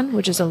Ruleson,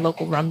 which is a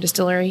local rum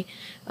distillery.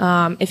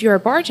 If you're a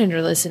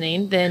bartender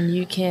listening, then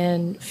you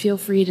can feel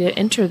free to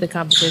enter the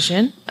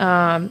competition.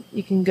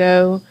 You can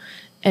go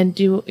and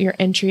do your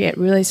entry at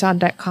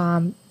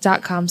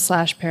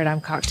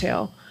ruleson.com/paradigm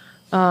cocktail.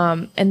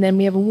 And then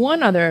we have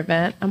one other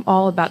event. I'm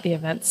all about the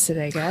events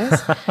today,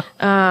 guys.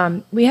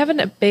 We have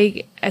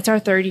it's our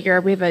 3rd year.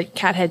 We have a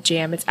Cathead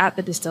Jam. It's at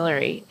the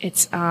distillery.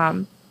 It's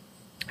a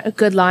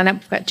good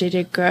lineup. We've got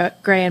JJ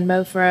Gray and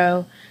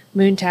Mofro,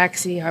 Moon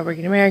Taxi,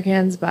 Hardworking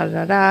Americans, blah,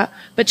 blah, blah.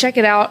 But check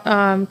it out.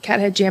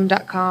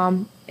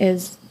 Catheadjam.com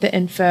is the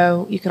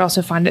info. You could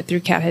also find it through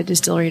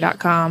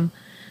catheaddistillery.com.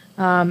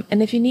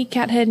 And if you need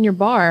Cathead in your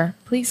bar,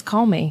 please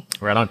call me.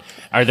 Right on.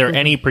 Are there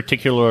any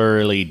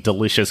particularly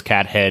delicious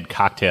Cathead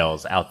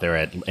cocktails out there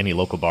at any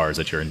local bars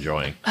that you're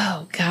enjoying?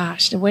 Oh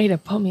gosh, the way to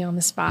put me on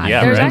the spot.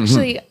 Yeah, There's right.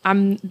 actually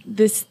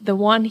the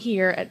one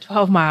here at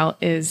 12 Mile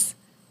is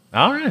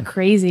All right.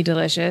 crazy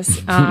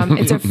delicious.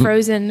 It's a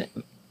frozen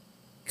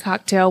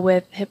cocktail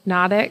with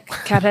Hypnotic,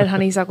 Cathead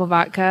honeysuckle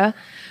vodka,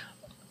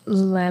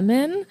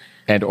 lemon,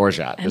 And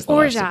orgeat. and is the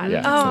last orgeat. one.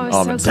 Yeah, Oh, it's an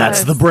almond so syrup.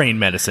 That's the brain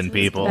medicine,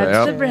 people. That's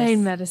Yep. the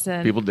brain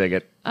medicine. People dig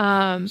it.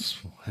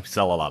 We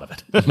sell a lot of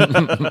it.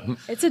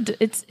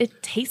 It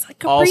tastes like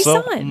Capri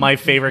Also, Sun. my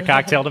favorite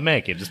cocktail to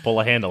make. You just pull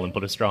a handle and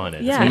put a straw in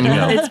it. Yeah, It's good to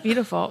go. it's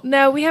beautiful.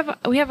 No, we have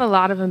a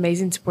lot of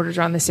amazing supporters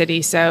around the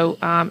city. So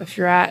if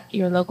you're at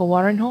your local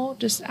watering hole,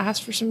 just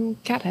ask for some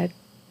Cathead.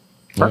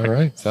 Perfect. All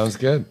right. Sounds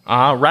good.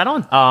 Right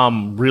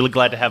on. Really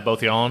glad to have both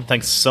of you on.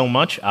 Thanks so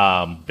much.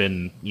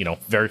 Been,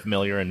 very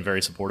familiar and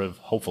very supportive,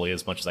 hopefully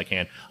as much as I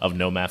can, of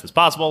NOMAF as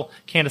possible.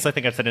 Candace, I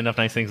think I've said enough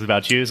nice things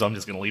about you, so I'm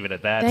just going to leave it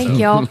at that. Thank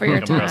y'all for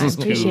your Come across time. as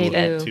Appreciate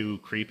it. Too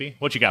creepy.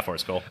 What you got for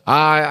us, Cole?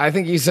 I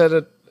think you said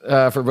it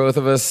for both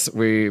of us.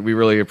 We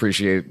really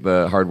appreciate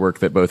the hard work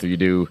that both of you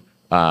do.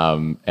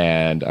 And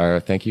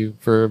thank you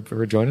for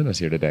joining us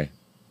here today.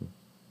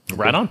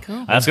 Right on.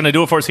 That's going to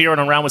do it for us here on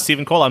Around with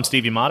Stephen Cole. I'm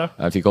Steve Yamato,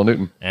 I'm T. Cole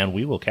Newton. and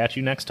we will catch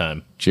you next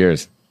time.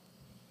 Cheers.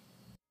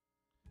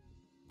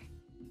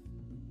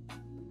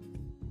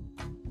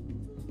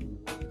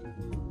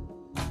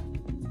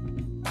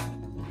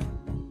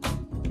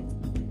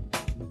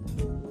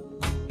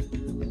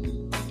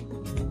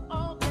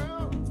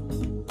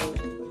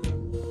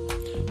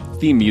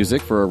 Theme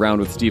music for Around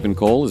with Stephen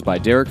Cole is by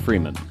Derek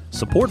Freeman.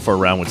 Support for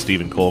Around with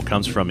Stephen Cole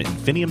comes from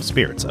Infinium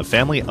Spirits, a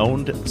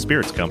family-owned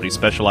spirits company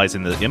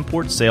specializing in the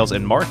import, sales,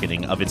 and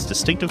marketing of its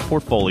distinctive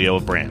portfolio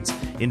of brands.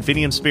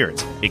 Infinium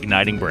Spirits,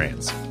 igniting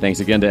brands. Thanks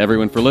again to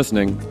everyone for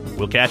listening.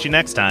 We'll catch you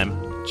next time.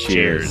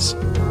 Cheers. Cheers.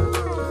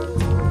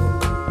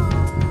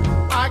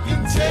 I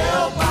can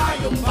tell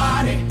your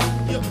body.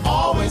 You've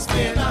always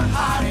been a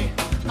hottie.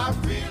 I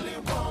really